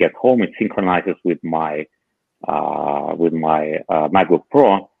 I get home, it synchronizes with my MacBook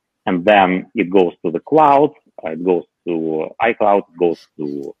Pro, and then it goes to the cloud, it goes to iCloud, it goes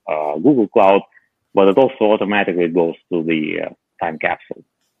to Google Cloud, but it also automatically goes to the time capsule.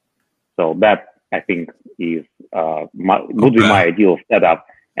 So that, I think, is would be my ideal setup.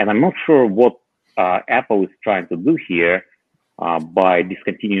 And I'm not sure what Apple is trying to do here by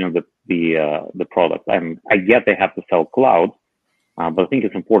discontinuing the product. And I get they have to sell cloud, but I think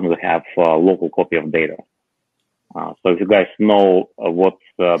it's important to have a local copy of data. So if you guys know what's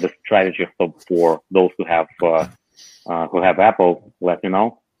the strategy for those who have Apple, let me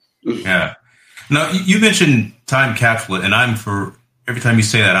know. Yeah. Now, you mentioned time capsule, and every time you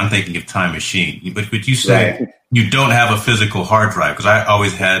say that, I'm thinking of time machine. But you said you don't have a physical hard drive, because I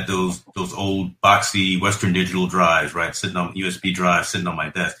always had those old boxy Western Digital drives, right, sitting on USB drives, sitting on my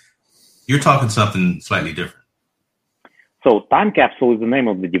desk. You're talking something slightly different. So time capsule is the name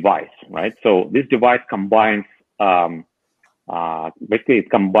of the device, right? So this device combines, basically it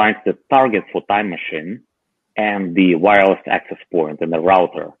combines the target for time machine and the wireless access point and the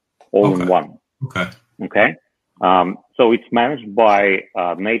router all in one. Okay. So it's managed by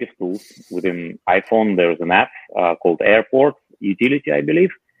native tools within iPhone. There's an app called Airport Utility, I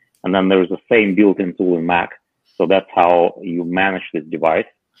believe. And then there's the same built-in tool in Mac. So that's how you manage this device.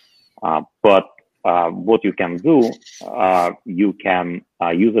 But what you can do, you can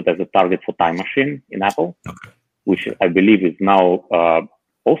use it as a target for time machine in Apple, which I believe is now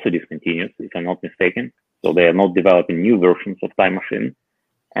also discontinued, if I'm not mistaken. So they are not developing new versions of time machine.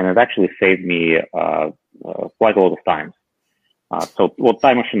 And it actually saved me quite a lot of time. So what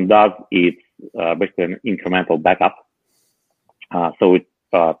time machine does is basically an incremental backup. So it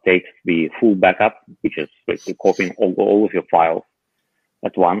takes the full backup, which is basically copying all of your files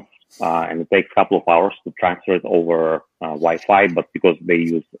at once. And it takes a couple of hours to transfer it over Wi-Fi, but because they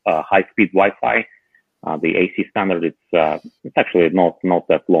use high-speed Wi-Fi, the AC standard, it's actually not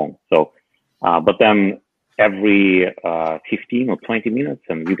that long. So, but then every 15 or 20 minutes,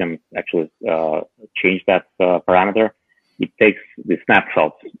 and you can actually change that parameter, it takes the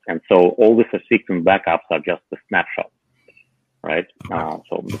snapshots. And so all the subsequent backups are just the snapshots, right?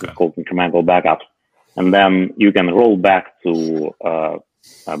 So this is called incremental backups. And then you can roll back to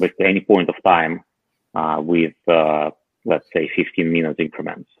basically any point of time with, let's say, 15 minutes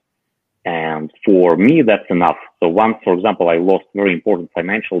increments. And for me, that's enough. So once, for example, I lost very important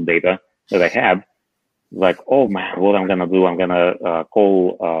financial data that I had, like, oh man, what I'm going to do, I'm going to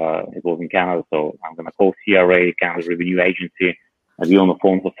call, it was in Canada, so I'm going to call CRA, Canada Revenue Agency. I'd be on the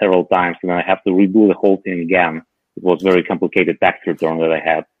phone for several times, and then I have to redo the whole thing again. It was very complicated tax return that I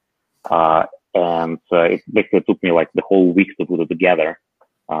had. and it basically took me like the whole week to put it together.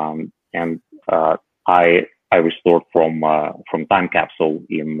 And I restored from Time Capsule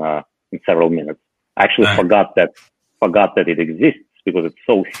in several minutes. I actually forgot that it exists because it's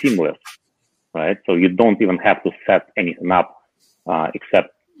so seamless, right? So you don't even have to set anything up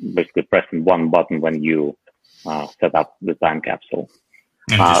except basically pressing one button when you set up the Time Capsule.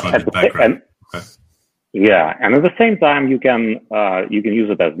 And just run the background. Yeah, and at the same time you can use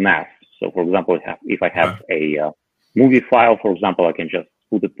it as NAS. So, for example, if I have a movie file, for example, I can just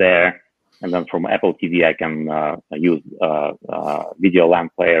put it there, and then from Apple TV I can use Video LAN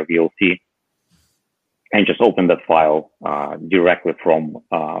player VLC, and just open that file directly from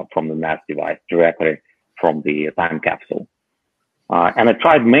the NAS device, directly from the Time Capsule. And I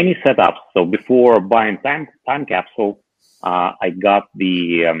tried many setups. So before buying Time Capsule, I got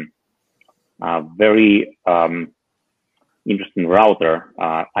the very interesting router.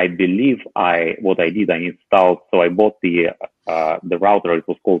 I believe I installed. So I bought the router. It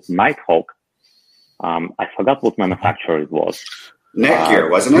was called Nighthawk. I forgot what manufacturer it was. Netgear,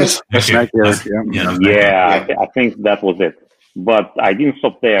 wasn't it? Netgear. Yeah. I think that was it. But I didn't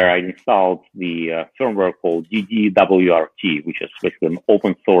stop there. I installed the firmware called DDWRT, which is basically an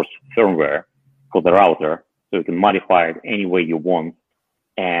open source firmware for the router. So you can modify it any way you want.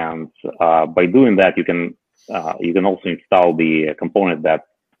 And by doing that, you can also install the component that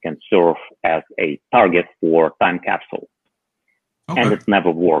can serve as a target for Time Capsule. Okay. And it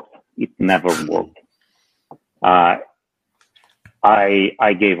never worked.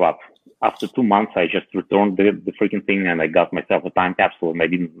 I gave up. After 2 months, I just returned the freaking thing, and I got myself a Time Capsule, and I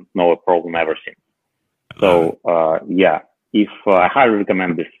didn't know a problem ever since. So, if I highly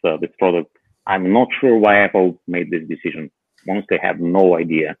recommend this product. I'm not sure why Apple made this decision. Honestly, I have no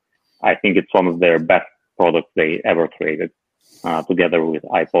idea. I think it's one of their best products they ever created, together with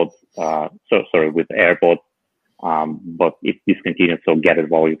with AirPods. But it's discontinued, so get it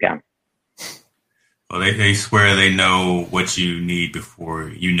while you can. Well, they swear they know what you need before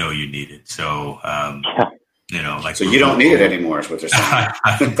you know you need it. So, so you don't need it anymore is what they're saying.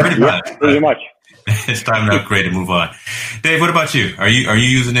 Pretty much. It's time to upgrade and move on. Dave, what about you? Are you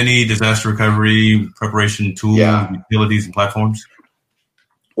using any disaster recovery preparation tools, utilities, and platforms?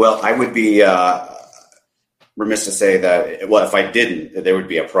 Well, I would be remiss to say that, if I didn't, there would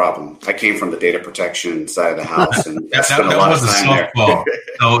be a problem. I came from the data protection side of the house, and I spent a lot of time there.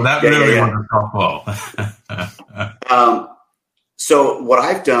 So that really was a softball. So what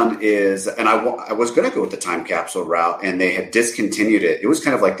I've done is, and I was going to go with the Time Capsule route, and they had discontinued it. It was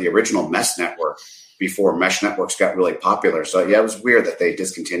kind of like the original mesh network before mesh networks got really popular. So it was weird that they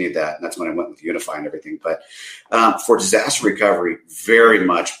discontinued that, and that's when I went with Unify and everything. But for disaster recovery, very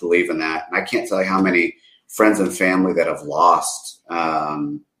much believe in that. And I can't tell you how many friends and family that have lost, a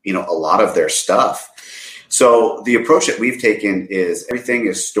lot of their stuff. So the approach that we've taken is everything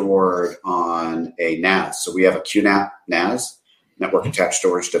is stored on a NAS. So we have a QNAP NAS, network attached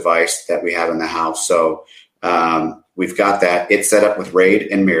storage device, that we have in the house. So we've got that. It's set up with RAID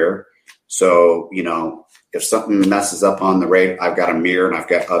and mirror. So, if something messes up on the RAID, I've got a mirror and I've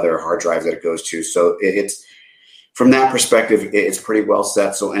got other hard drives that it goes to. So it's from that perspective, it's pretty well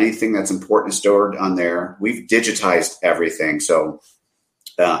set. So anything that's important is stored on there. We've digitized everything. So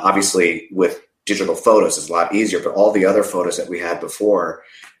obviously with digital photos, it's a lot easier, but all the other photos that we had before,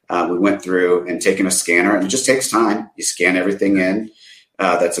 we went through and taken a scanner, and it just takes time. You scan everything in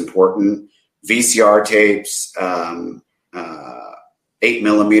that's important. VCR tapes,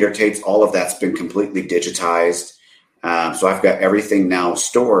 8mm tapes, all of that's been completely digitized. So I've got everything now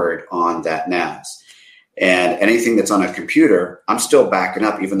stored on that NAS. And anything that's on a computer, I'm still backing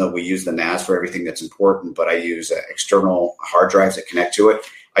up, even though we use the NAS for everything that's important, but I use external hard drives that connect to it.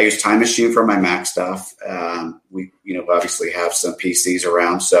 I use Time Machine for my Mac stuff. We obviously have some PCs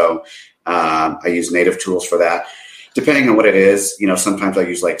around, so I use native tools for that. Depending on what it is, sometimes I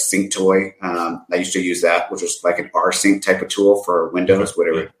use like SyncToy. I used to use that, which was like an rsync type of tool for Windows,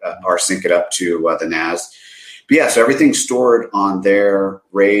 whatever, rsync it up to the NAS. But so everything's stored on there,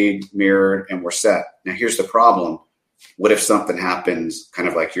 RAID, mirrored, and we're set. Now, here's the problem. What if something happens, kind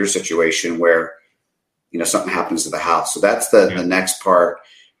of like your situation where, something happens to the house? So that's the next part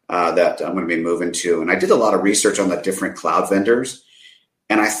that I'm going to be moving to. And I did a lot of research on the different cloud vendors,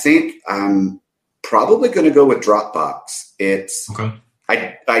 and I think I'm probably going to go with Dropbox.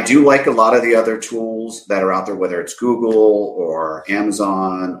 I do like a lot of the other tools that are out there, whether it's Google or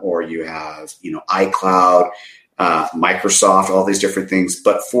Amazon, or you have, iCloud, Microsoft, all these different things.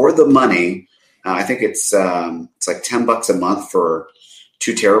 But for the money, I think it's like $10 a month for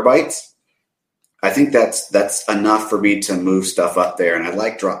 2 terabytes. I think that's enough for me to move stuff up there. And I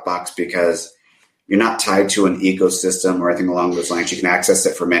like Dropbox because You're not tied to an ecosystem or anything along those lines. You can access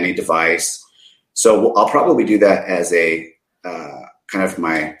it from any device. So I'll probably do that as a kind of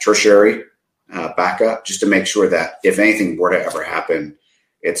my tertiary backup, just to make sure that if anything were to ever happen,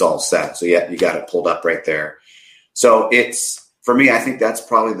 it's all set. So yeah, you got it pulled up right there. So for me, I think that's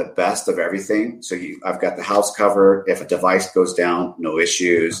probably the best of everything. So I've got the house covered. If a device goes down, no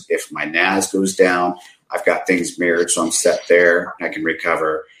issues. If my NAS goes down, I've got things mirrored, so I'm set there. I can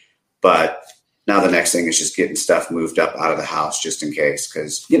recover. But now the next thing is just getting stuff moved up out of the house just in case,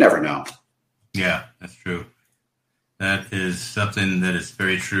 because you never know. Yeah, that's true. That is something that is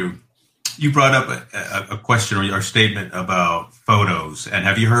very true. You brought up a question or statement about photos. And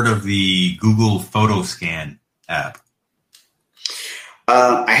have you heard of the Google Photo Scan app?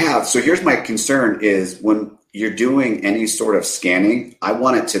 I have. So here's my concern is when you're doing any sort of scanning, I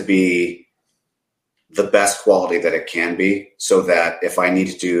want it to be the best quality that it can be, so that if I need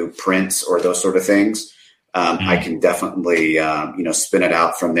to do prints or those sort of things, I can definitely, spin it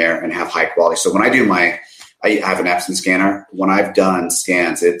out from there and have high quality. So when I do I have an Epson scanner. When I've done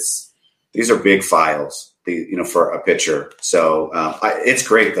scans, these are big files, for a picture. So it's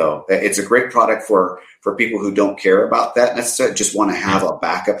great though. It's a great product for people who don't care about that necessarily, just want to have a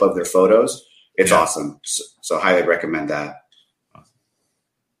backup of their photos. It's awesome. So highly recommend that.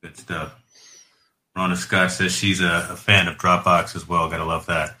 Good stuff. Rhonda Scott says she's a fan of Dropbox as well. Gotta love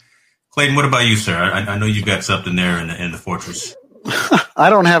that. Clayton, what about you, sir? I know you've got something there in the Fortress. I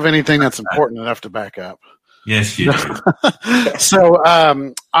don't have anything that's important enough to back up. Yes, you do. So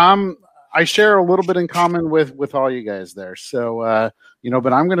I share a little bit in common with all you guys there. So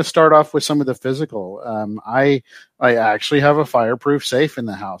but I'm going to start off with some of the physical. I actually have a fireproof safe in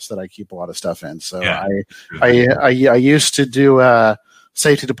the house that I keep a lot of stuff in. So I used to do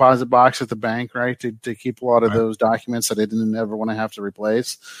safety deposit box at the bank, right, to keep a lot of those documents that I didn't ever want to have to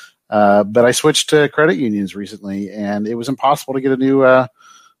replace. But I switched to credit unions recently, and it was impossible to get a new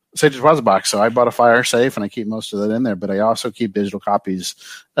safety deposit box. So I bought a fire safe, and I keep most of that in there. But I also keep digital copies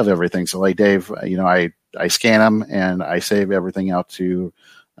of everything. So like Dave, I scan them and I save everything out to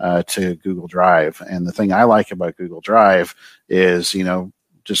Google Drive. And the thing I like about Google Drive is,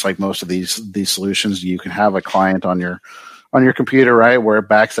 just like most of these solutions, you can have a client on your computer, right, where it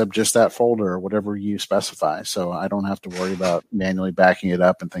backs up just that folder or whatever you specify. So I don't have to worry about manually backing it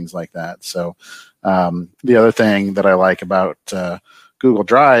up and things like that. So the other thing that I like about Google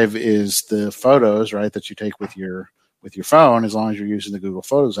Drive is the photos, right, that you take with your phone. As long as you're using the Google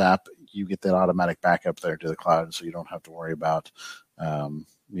Photos app, you get that automatic backup there to the cloud, so you don't have to worry about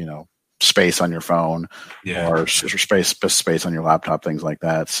space on your phone or space on your laptop, things like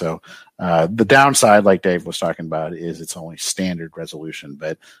that. So the downside, like Dave was talking about, is it's only standard resolution,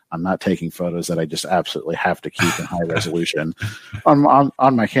 but I'm not taking photos that I just absolutely have to keep in high resolution on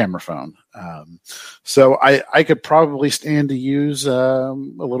my camera phone. So I could probably stand to use a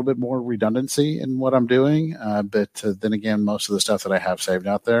little bit more redundancy in what I'm doing. But then again, most of the stuff that I have saved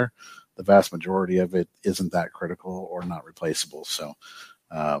out there, the vast majority of it isn't that critical or not replaceable. So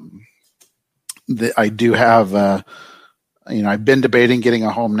I do have, I've been debating getting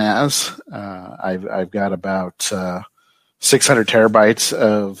a home NAS. I've got about 600 terabytes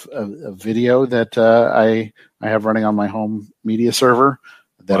of video that I have running on my home media server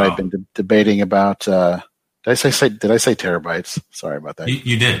that I've been debating about. Did I say terabytes? Sorry about that.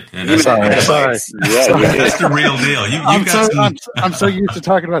 You did. Sorry. Yeah, that's the real deal. I'm so used to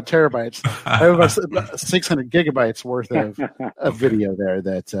talking about terabytes. I have about 600 gigabytes worth of video there.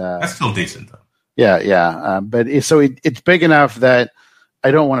 That's still decent though. Yeah. But it's big enough that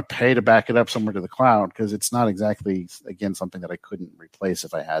I don't want to pay to back it up somewhere to the cloud, because it's not exactly, again, something that I couldn't replace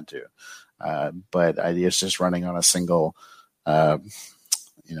if I had to. But it's just running on a single, I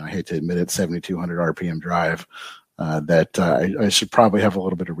hate to admit it, 7,200 RPM drive. That I should probably have a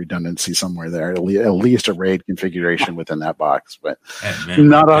little bit of redundancy somewhere there, at least a RAID configuration within that box, but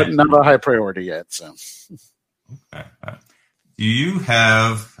not a high priority yet. So, okay. Do you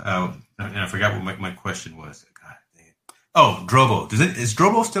have? I forgot what my question was. God dang it. Oh, Drobo. Is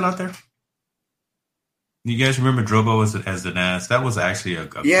Drobo still out there? You guys remember Drobo as the NAS? That was actually a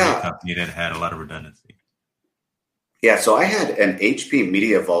great company that had a lot of redundancy. Yeah, so I had an HP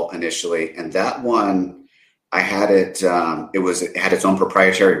Media Vault initially, and that one, I had it. It had its own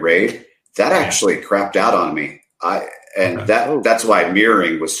proprietary RAID. That actually crapped out on me. That's why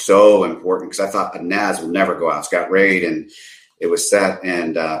mirroring was so important, because I thought a NAS would never go out. It's got RAID and it was set,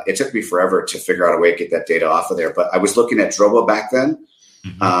 and it took me forever to figure out a way to get that data off of there. But I was looking at Drobo back then,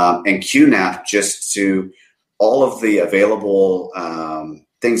 and QNAP, just to all of the available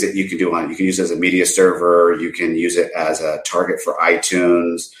things that you can do on it. You can use it as a media server. You can use it as a target for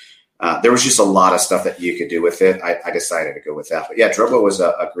iTunes. there was just a lot of stuff that you could do with it. I decided to go with that. But yeah, Drobo was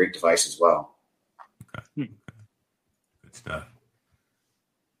a great device as well. Okay. Good stuff.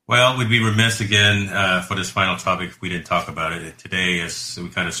 Well, we'd be remiss again for this final topic if we didn't talk about it. Today, as we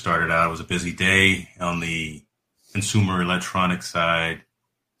kind of started out, it was a busy day on the consumer electronics side.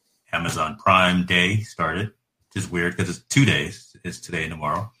 Amazon Prime Day started, which is weird because it's 2 days. It's today and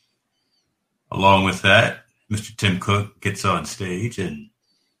tomorrow. Along with that, Mr. Tim Cook gets on stage and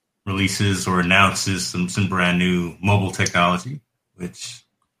releases or announces some brand new mobile technology, which,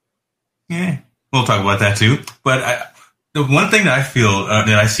 we'll talk about that too. But the one thing that I feel that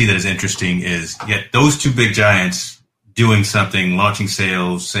I see that is interesting is yet those two big giants doing something, launching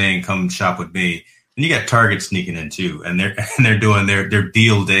sales, saying, come shop with me. And you got Target sneaking in too. And they're doing their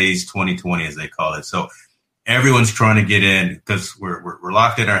deal days 2020, as they call it. So everyone's trying to get in because we're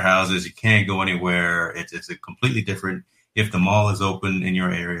locked in our houses. You can't go anywhere. It's a completely different. If the mall is open in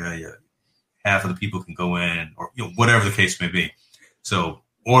your area, half of the people can go in, or whatever the case may be. So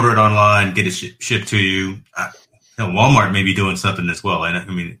order it online, get it shipped to you. Walmart may be doing something as well. And I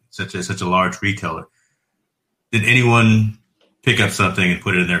mean, such a large retailer. Did anyone pick up something and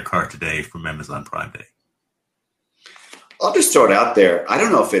put it in their cart today from Amazon Prime Day? I'll just throw it out there. I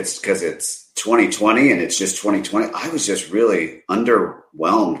don't know if it's because it's 2020 and it's just 2020. I was just really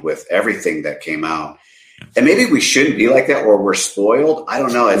underwhelmed with everything that came out. And maybe we shouldn't be like that, or we're spoiled. I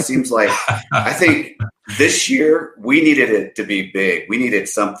don't know. It seems like I think this year we needed it to be big. We needed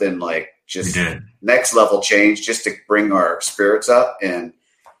something like just next level change just to bring our spirits up. And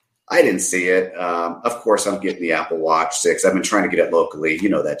I didn't see it. Of course, I'm getting the Apple Watch 6. I've been trying to get it locally. You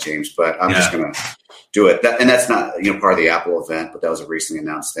know that, James, but I'm just going to do it. And that's not part of the Apple event, but that was a recently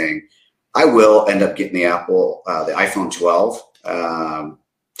announced thing. I will end up getting the iPhone 12,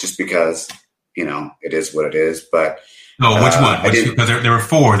 just because, it is what it is. But which one? Because there were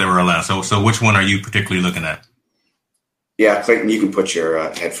 4 that were allowed. So which one are you particularly looking at? Yeah, Clayton, you can put your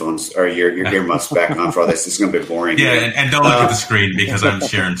headphones or your earmuffs back on for all this. It's going to be boring. Yeah, and don't look at the screen because I'm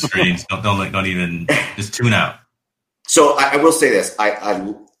sharing screens. Don't even just tune out. So I will say this: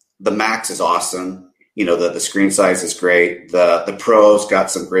 the Max is awesome. The screen size is great. The Pro's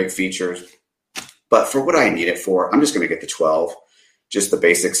got some great features, but for what I need it for, I'm just going to get the 12, just the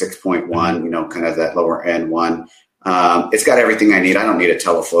basic 6.1. Kind of that lower end one. It's got everything I need. I don't need a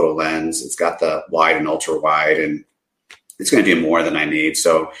telephoto lens. It's got the wide and ultra wide, and it's going to do more than I need.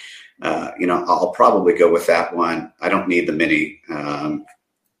 So, I'll probably go with that one. I don't need the mini.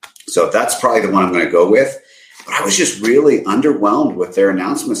 So that's probably the one I'm going to go with. But I was just really underwhelmed with their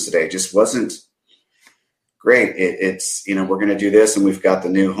announcements today. It just wasn't great. It's we're going to do this, and we've got the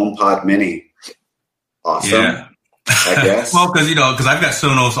new HomePod Mini. Awesome. Yeah. I guess. Well, because I've got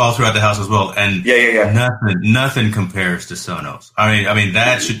Sonos all throughout the house as well. And nothing compares to Sonos. I mean,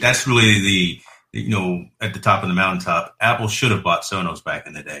 that's really the, at the top of the mountaintop. Apple should have bought Sonos back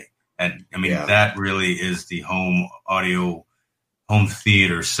in the day. And I mean, that really is the home audio, home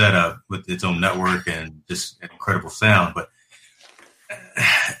theater setup with its own network and just incredible sound. But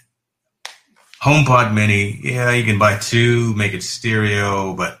HomePod Mini, you can buy 2, make it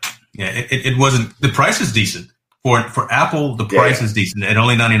stereo, but it wasn't. The price is decent for Apple. The price is decent at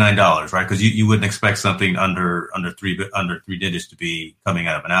only $99, right? Because you wouldn't expect something under three digits to be coming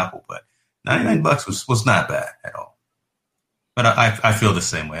out of an Apple, but $99 was not bad at all. But I feel the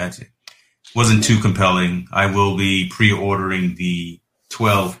same way. It wasn't too compelling. I will be pre-ordering the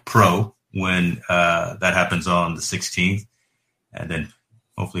 12 Pro when that happens on the 16th, and then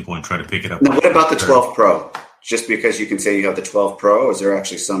hopefully going to try to pick it up. Now, what about the 12 Pro? Just because you can say you have the 12 Pro, is there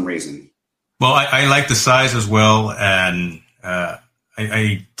actually some reason? Well, I like the size as well, and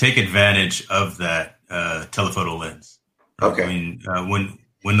I take advantage of that telephoto lens. Okay. I mean,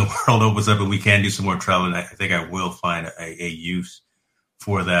 when the world opens up and we can do some more traveling, I think I will find a use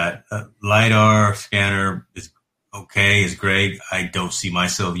for that. LiDAR scanner is okay, is great. I don't see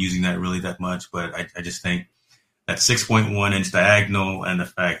myself using that really that much, but I just think that 6.1 inch diagonal and the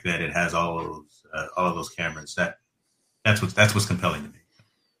fact that it has all of those cameras, that's what's compelling to me.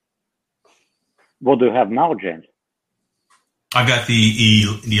 What do you have now, James? I've got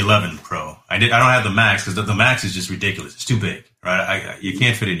the 11 Pro. I don't have the Max because the Max is just ridiculous. It's too big, right? You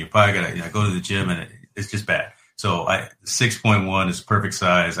can't fit it in your pocket. I go to the gym and it's just bad. So 6.1 is perfect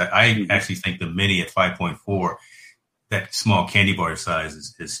size. I actually think the Mini at 5.4, that small candy bar size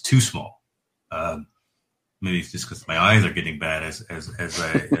is too small. Maybe it's just because my eyes are getting bad as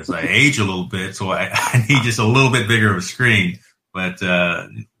I age a little bit. So I need just a little bit bigger of a screen. But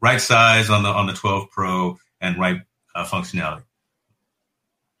right size on the 12 Pro and right functionality.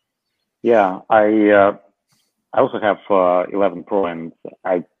 Yeah, I also have 11 Pro, and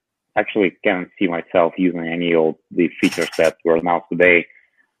I actually can't see myself using any of the features that were announced today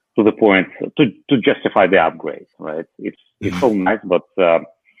to the point to justify the upgrade, right? It's so nice, but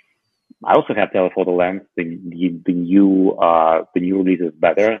I also have telephoto lens. The new release is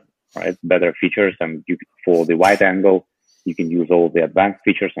better, right? Better features, and for the wide angle, you can use all the advanced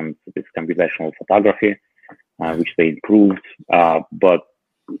features and this computational photography, which they improved. But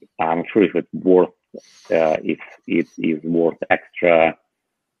I'm not sure if it's worth if it is worth extra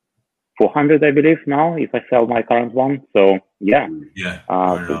 $400, I believe now, if I sell my current one. So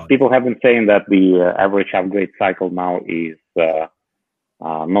so people have been saying that the average upgrade cycle now is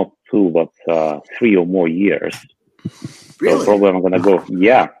not 2 but 3 or more years. Really? So probably I'm gonna go.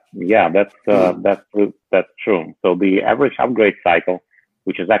 That's true. So the average upgrade cycle,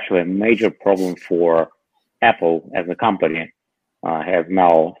 which is actually a major problem for Apple as a company, has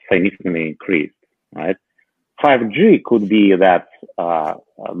now significantly increased. Right, 5G could be that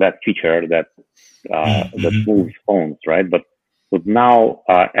feature that moves phones, right? But now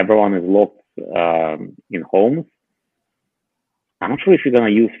everyone is locked in homes. I'm not sure if you're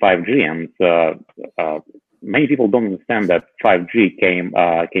going to use 5G, and many people don't understand that 5G came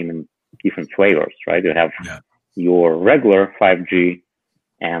in different flavors, right? You have your regular 5G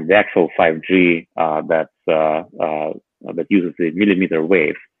and the actual 5G that uses the millimeter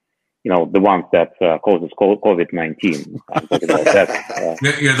wave. You know, the ones that causes COVID-19. I'm talking about that.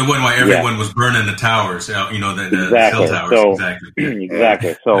 The one where everyone was burning the towers, the exactly. cell towers.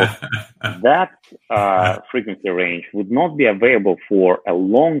 Exactly. So that frequency range would not be available for a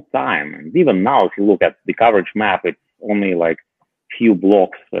long time. And even now, if you look at the coverage map, it's only like few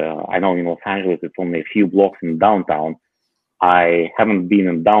blocks. I know in Los Angeles, it's only a few blocks in downtown. I haven't been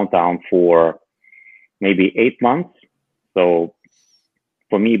in downtown for maybe 8 months. So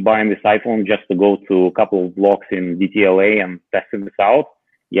for me, buying this iPhone just to go to a couple of blocks in DTLA and testing this out,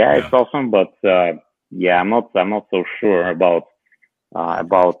 it's awesome. But I'm not so sure about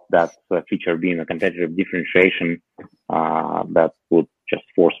that feature being a competitive differentiation that would just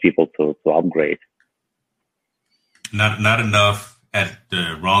force people to upgrade. Not enough at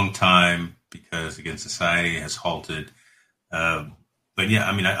the wrong time because again society has halted. But yeah,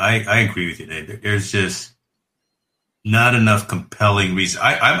 I mean, I agree with you, Dave. There's just not enough compelling reason.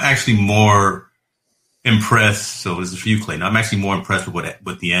 I'm actually more impressed. So this is for you, Clayton. I'm actually more impressed with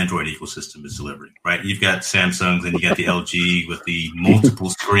what the Android ecosystem is delivering. Right? You've got Samsung's and you got the LG with the multiple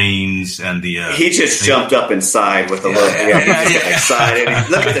screens and the. He just jumped up inside with a little excited.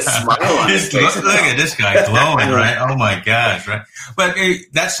 Look at the smile on his face. Look at this guy glowing, right? Oh my gosh, right? But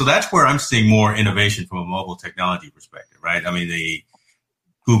that's where I'm seeing more innovation from a mobile technology perspective, right? I mean the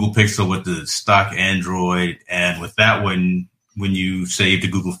Google Pixel with the stock Android, and with that one, when you save to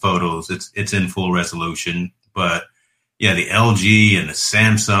Google Photos, it's in full resolution. But yeah, the LG and the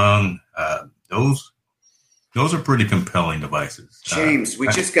Samsung, those are pretty compelling devices. James, we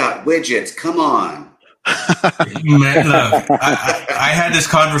just got widgets. Come on. Man, look, I had this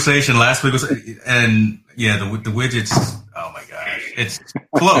conversation last week, and the widgets. Oh my gosh, it's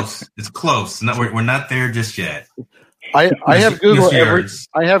close. It's close. We're not there just yet. I have Google.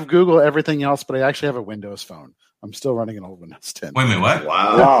 I have Google everything else, but I actually have a Windows phone. I'm still running an old Windows 10. Wait a minute, what?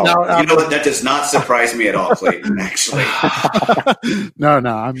 Wow. No, you know what? That does not surprise me at all, Clayton. Actually, no,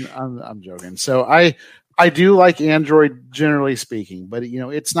 I'm joking. So I do like Android generally speaking, but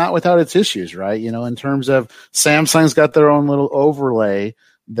it's not without its issues, right? In terms of Samsung's got their own little overlay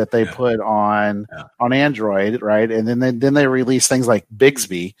that they put on Android, right? And then they release things like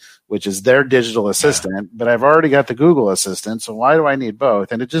Bixby, which is their digital assistant, but I've already got the Google Assistant, so why do I need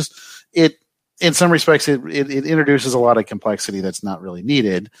both? And it in some respects it introduces a lot of complexity that's not really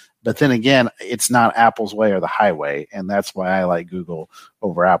needed. But then again, it's not Apple's way or the highway, and that's why I like Google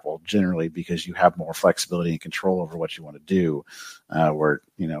over Apple generally, because you have more flexibility and control over what you want to do.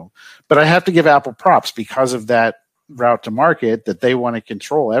 But I have to give Apple props because of that route to market, that they want to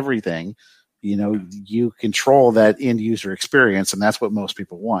control everything. You control that end user experience, and that's what most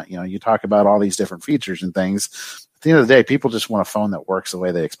people want. You talk about all these different features and things. At the end of the day, people just want a phone that works the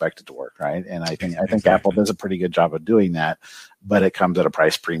way they expect it to work, right? And I think Apple does a pretty good job of doing that, but it comes at a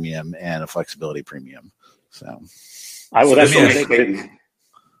price premium and a flexibility premium. So I would actually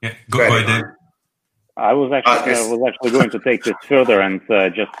go ahead, Dave. I was actually going to take this further and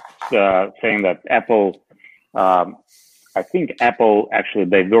just saying that Apple. I think Apple actually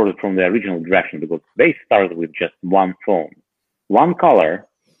diverted from the original direction, because they started with just one phone, one color,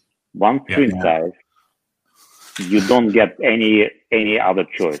 one screen size. You don't get any other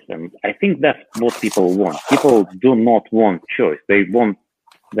choice, and I think that's what people want. People do not want choice. They want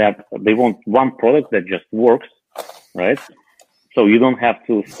one product that just works, right? So you don't have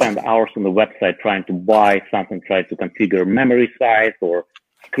to spend hours on the website trying to buy something, try to configure memory size or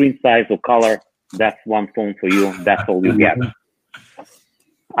screen size or color. That's one phone for you. That's all you get.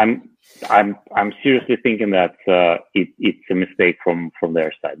 I'm seriously thinking that it's a mistake from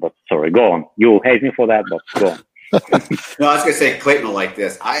their side. But sorry, go on. You'll hate me for that, but go on. No, I was going to say, Clayton will like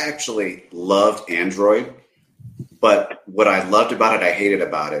this. I actually loved Android, but what I loved about it, I hated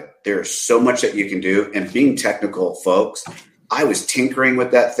about it. There's so much that you can do. And being technical folks, I was tinkering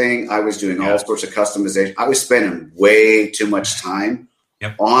with that thing. I was doing all sorts of customization. I was spending way too much time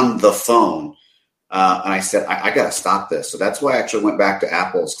on the phone. And I said, I got to stop this. So that's why I actually went back to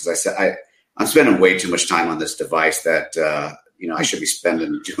Apple's, because I said, I'm spending way too much time on this device that, I should be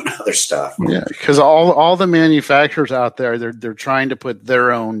spending doing other stuff. Yeah, because all the manufacturers out there, they're trying to put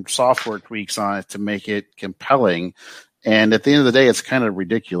their own software tweaks on it to make it compelling. And at the end of the day, it's kind of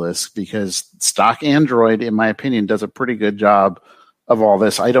ridiculous because stock Android, in my opinion, does a pretty good job of all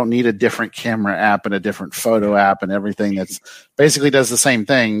this. I don't need a different camera app and a different photo app and everything that's basically does the same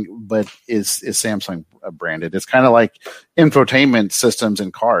thing, but is Samsung branded. It's kind of like infotainment systems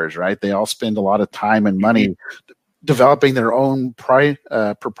in cars, right? They all spend a lot of time and money developing their own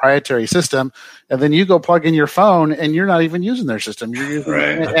proprietary system, and then you go plug in your phone and you're not even using their system. You're using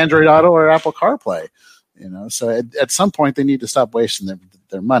Android Auto or Apple CarPlay. So at some point they need to stop wasting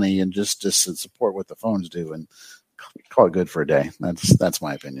their money and just support what the phones do and call it good for a day. That's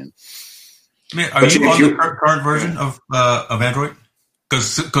my opinion. I mean, are you on the current version of Android?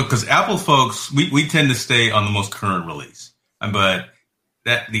 Because Apple folks, we tend to stay on the most current release, but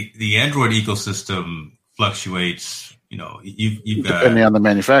that the Android ecosystem fluctuates. You've got, depending on the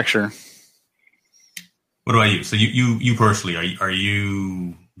manufacturer. What do I use? So you personally, are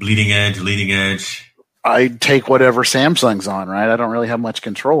you bleeding edge, leading edge? I take whatever Samsung's on, right? I don't really have much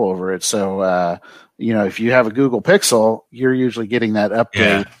control over it. So, if you have a Google Pixel, you're usually getting that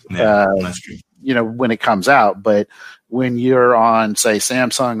update, that's true. When it comes out. But when you're on, say,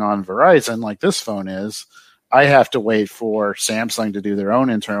 Samsung on Verizon, like this phone is, I have to wait for Samsung to do their own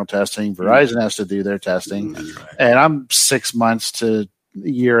internal testing. Verizon has to do their testing. That's right. And I'm 6 months to a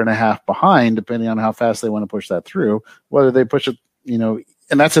year and a half behind, depending on how fast they want to push that through, whether they push it, and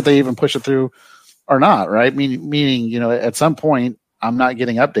that's if they even push it through or not, right? Meaning, at some point, I'm not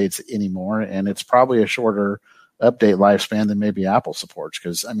getting updates anymore, and it's probably a shorter update lifespan than maybe Apple supports.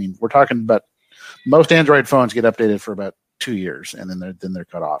 Because we're talking about most Android phones get updated for about 2 years, and then they're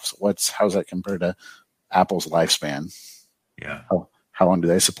cut off. So how's that compared to Apple's lifespan? Yeah. How long do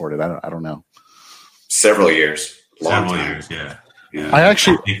they support it? I don't know. Several years. Several years. Yeah. I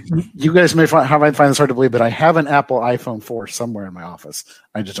actually, you guys may find this hard to believe, but I have an Apple iPhone 4 somewhere in my office.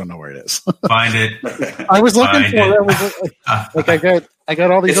 I just don't know where it is. Find it. I was looking for it. I got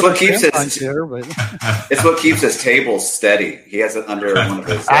all these. It's what keeps it's what keeps his table steady. He has it under one of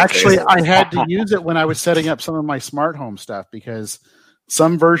his. Actually, tables. I had to use it when I was setting up some of my smart home stuff because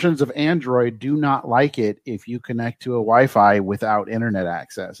some versions of Android do not like it if you connect to a Wi-Fi without internet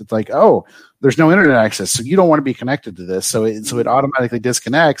access. It's like, oh, there's no internet access, so you don't want to be connected to this. So it automatically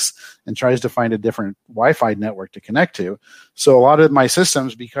disconnects and tries to find a different Wi-Fi network to connect to. So a lot of my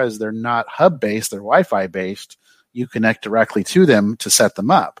systems, because they're not hub-based, they're Wi-Fi based, you connect directly to them to set them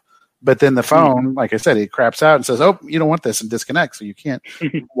up. But then the phone, like I said, it craps out and says, oh, you don't want this, and disconnects. So you can't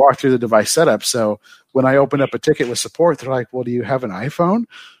walk through the device setup. So when I open up a ticket with support, they're like, well, do you have an iPhone?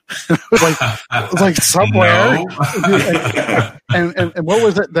 it was like somewhere. No. and what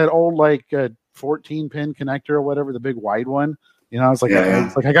was it? That old 14-pin connector or whatever, the big wide one. I was like,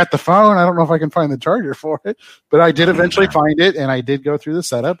 I got the phone. I don't know if I can find the charger for it. But I did eventually find it, and I did go through the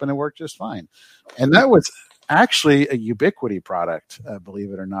setup, and it worked just fine. And that was actually a Ubiquity product,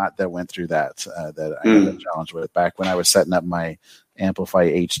 believe it or not, that went through that I had a challenge with back when I was setting up my Amplify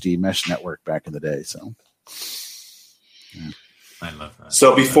HD mesh network back in the day. So I love that.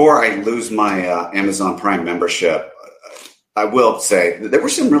 So before I lose my Amazon Prime membership, I will say that there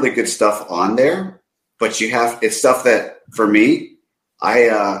was some really good stuff on there, but it's stuff that for me, I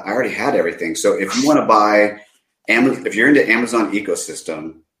already had everything. So if you want to buy if you're into Amazon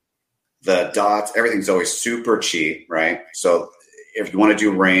ecosystem, the dots, everything's always super cheap, right? So if you want to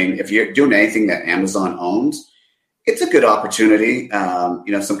do Rain, if you're doing anything that Amazon owns, it's a good opportunity.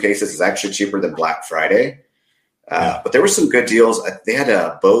 In some cases, it's actually cheaper than Black Friday. But there were some good deals. They had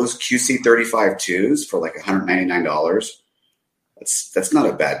a Bose QC35-2s for like $199. That's not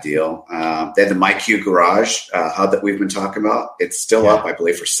a bad deal. They had the MyQ Garage hub that we've been talking about. It's still up, I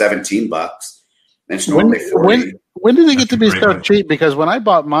believe, for $17. And it's normally $40. When did it get to be so cheap? Because when I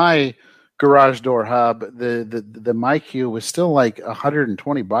bought my garage door hub, the MyQ was still like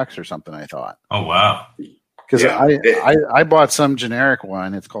 $120 or something, I thought. Oh, wow. Because I bought some generic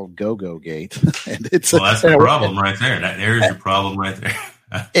one. It's called Go Gate, and it's that's the problem right there. There's your problem right there.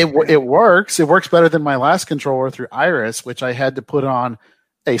 It works. It works better than my last controller through Iris, which I had to put on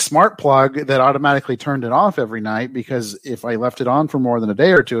a smart plug that automatically turned it off every night, because if I left it on for more than a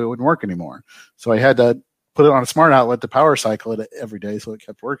day or two, it wouldn't work anymore. So I had to put it on a smart outlet to power cycle it every day so it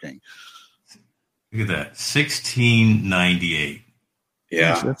kept working. Look at that, $16.98.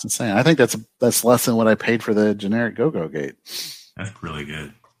 Yeah, that's insane. I think that's less than what I paid for the generic Go Gate. That's really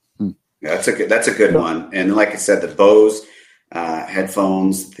good. Yeah, that's a good one. And like I said, the Bose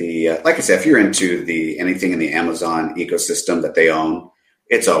headphones. Like I said, if you're into anything in the Amazon ecosystem that they own,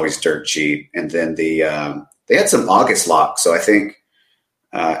 it's always dirt cheap. And then they had some August locks. So I think,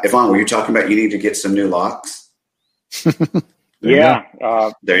 Yvonne, were you talking about you need to get some new locks? There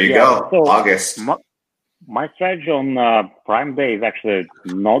you go. So August. My strategy on Prime Day is actually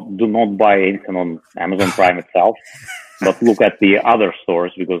do not buy anything on Amazon Prime itself, but look at the other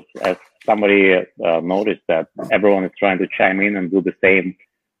stores, because as somebody noticed that everyone is trying to chime in and do the same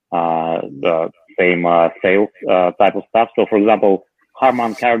sales type of stuff. So, for example,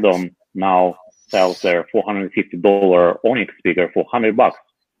 Harman Kardon now sells their $450 Onyx speaker for $100.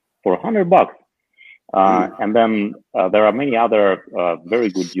 For $100. And then there are many other very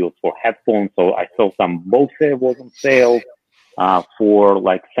good deals for headphones. So I saw some Bose was on sale for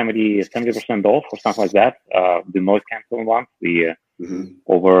like 70% off or something like that. The noise canceling ones, the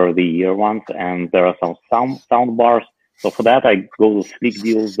over the ear ones, and there are some sound bars. So for that, I go to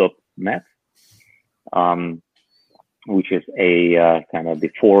sleekdeals.net, which is a kind of the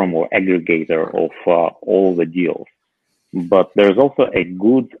forum or aggregator of all the deals. But there's also a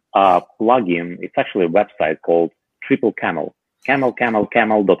good plugin. It's actually a website called Triple Camel,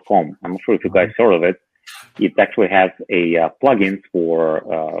 camel.com. I'm not sure if you guys heard of it. It actually has a plugin for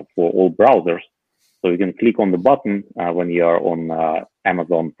all browsers. So you can click on the button when you are on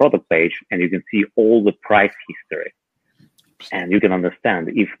Amazon product page, and you can see all the price history. And you can understand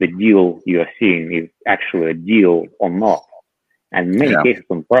if the deal you are seeing is actually a deal or not. And in many cases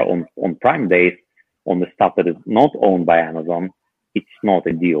on Prime days, on the stuff that is not owned by Amazon, it's not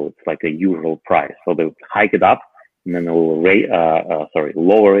a deal. It's like a usual price. So they'll hike it up, and then they'll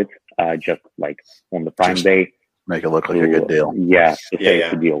lower it just like on the Prime day. Make it look like a good deal. Yeah, to say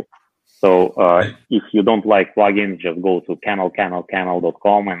it's a deal. So if you don't like plugins, just go to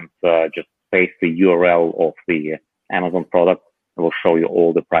camel.com and just paste the URL of the Amazon product. It will show you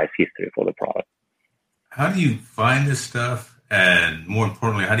all the price history for the product. How do you find this stuff? And more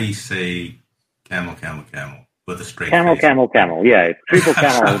importantly, how do you say camel with a straight camel, face? Camel. Yeah, it's triple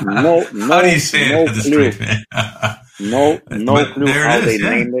camel. No, how do you say it with a straight face? no clue how they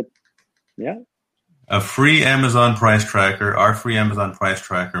named it. Yeah. A free Amazon price tracker. Our free Amazon price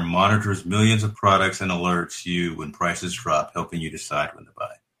tracker monitors millions of products and alerts you when prices drop, helping you decide when to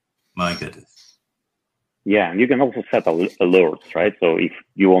buy. My goodness. Yeah, and you can also set alerts, right? So if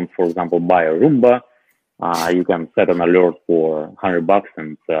you want, for example, buy a Roomba, you can set an alert for $100,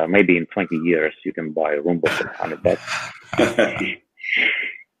 and maybe in 20 years you can buy a Roomba for $100.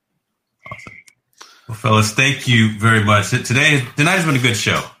 Awesome. Well, fellas, thank you very much. Tonight has been a good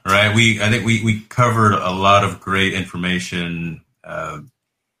show, right? I think we covered a lot of great information,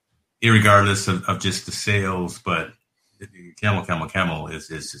 irregardless of just the sales. But Camel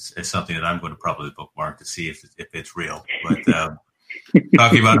is something that I'm going to probably bookmark to see if it's real. But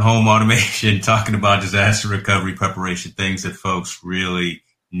talking about home automation, talking about disaster recovery preparation, things that folks really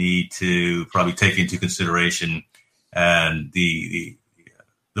need to probably take into consideration, and the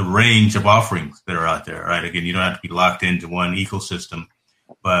range of offerings that are out there, right? Again, you don't have to be locked into one ecosystem,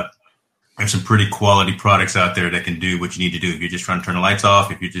 but there's some pretty quality products out there that can do what you need to do. If you're just trying to turn the lights off,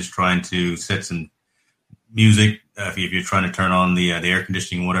 if you're just trying to set some music, if you're trying to turn on the air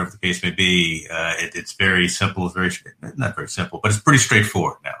conditioning, whatever the case may be, it's very simple. It's not very simple, but it's pretty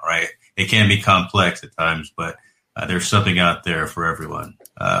straightforward now, right? It can be complex at times, but there's something out there for everyone.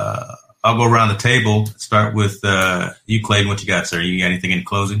 I'll go around the table. Start with you, Clayton. What you got, sir? You got anything in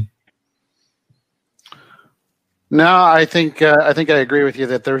closing? No, I think I agree with you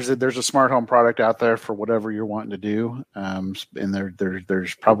that there's a smart home product out there for whatever you're wanting to do, and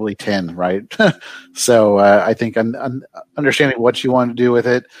there's probably 10, right? So I think understanding what you want to do with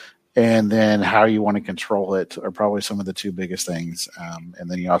it, and then how you want to control it, are probably some of the two biggest things. And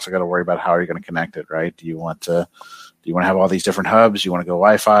then you also got to worry about how you're going to connect it, right? Do you want to have all these different hubs? You want to go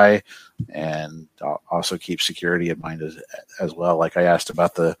Wi-Fi, and also keep security in mind as well. Like I asked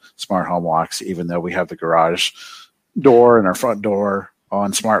about the smart home locks, even though we have the garage door and our front door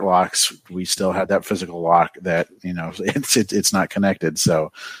on smart locks, we still have that physical lock that, it's not connected.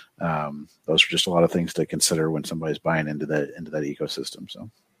 So Those are just a lot of things to consider when somebody's buying into that ecosystem. So,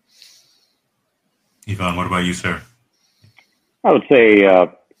 Ivan, what about you, sir? I would say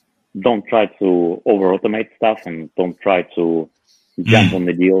don't try to over automate stuff and don't try to jump on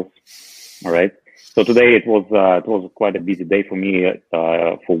the deals. All right. So today it was quite a busy day for me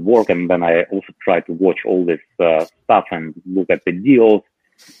for work, and then I also tried to watch all this stuff and look at the deals,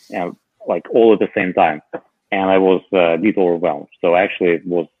 and like all at the same time. And I was a bit overwhelmed. So I actually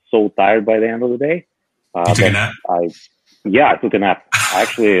was so tired by the end of the day. You took a nap? I took a nap.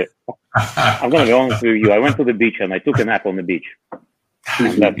 Actually, I'm going to be honest with you. I went to the beach and I took a nap on the beach.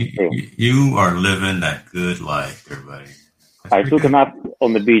 That's true. You are living that good life, everybody. I took a nap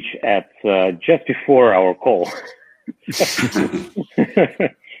on the beach at just before our call.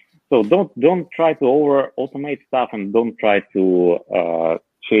 So don't try to over automate stuff and don't try to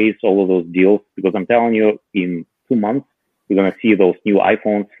chase all of those deals, because I'm telling you, in 2 months you're gonna see those new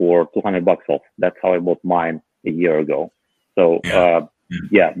iPhones for $200 off. That's how I bought mine a year ago. So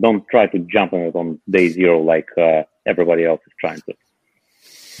don't try to jump on it on day zero like everybody else is trying to.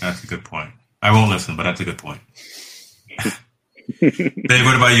 That's a good point. I won't listen, but that's a good point. Dave,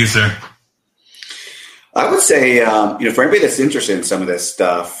 what about you, sir? I would say, for anybody that's interested in some of this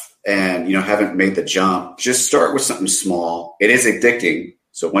stuff and, haven't made the jump, just start with something small. It is addicting.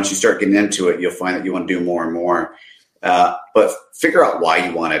 So once you start getting into it, you'll find that you want to do more and more. But figure out why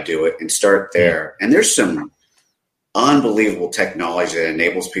you want to do it and start there. And there's some unbelievable technology that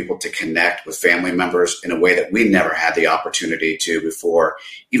enables people to connect with family members in a way that we never had the opportunity to before,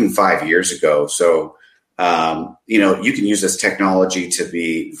 even 5 years ago. So, you can use this technology to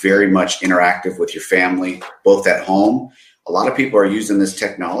be very much interactive with your family, both at home. A lot of people are using this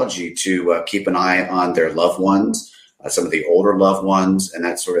technology to keep an eye on their loved ones, some of the older loved ones and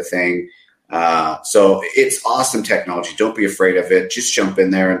that sort of thing. So it's awesome technology. Don't be afraid of it. Just jump in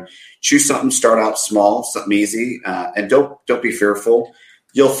there and choose something, start out small, something easy, and don't be fearful.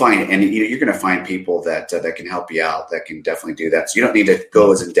 You'll find you're going to find people that can help you out, that can definitely do that. So you don't need to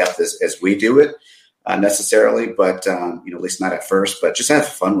go as in depth as we do it necessarily, but at least not at first, but just have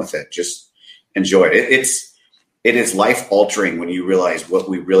fun with it. Just enjoy it. It is life altering when you realize what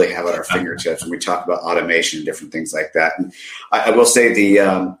we really have at our fingertips when we talk about automation and different things like that. And I will say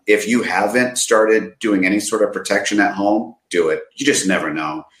if you haven't started doing any sort of protection at home, do it. You just never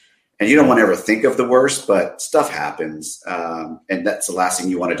know. And you don't want to ever think of the worst, but stuff happens. And that's the last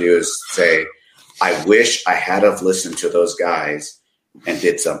thing you want to do is say, I wish I had have listened to those guys and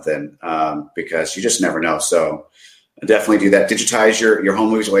did something, because you just never know. So definitely do that. Digitize your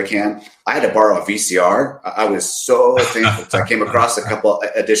home movies where I can. I had to borrow a VCR. I was so thankful. I came across a couple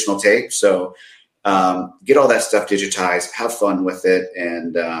additional tapes. So get all that stuff digitized, have fun with it,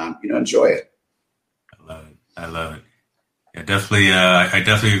 and enjoy it. I love it. Yeah, definitely. I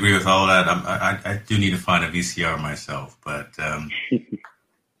definitely agree with all that. I do need to find a VCR myself, but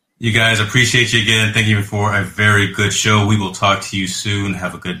you guys, appreciate you again. Thank you for a very good show. We will talk to you soon.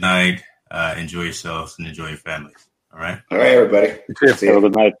 Have a good night. Enjoy yourselves and enjoy your families. All right. All right, everybody. Have a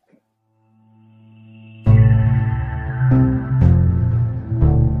good night.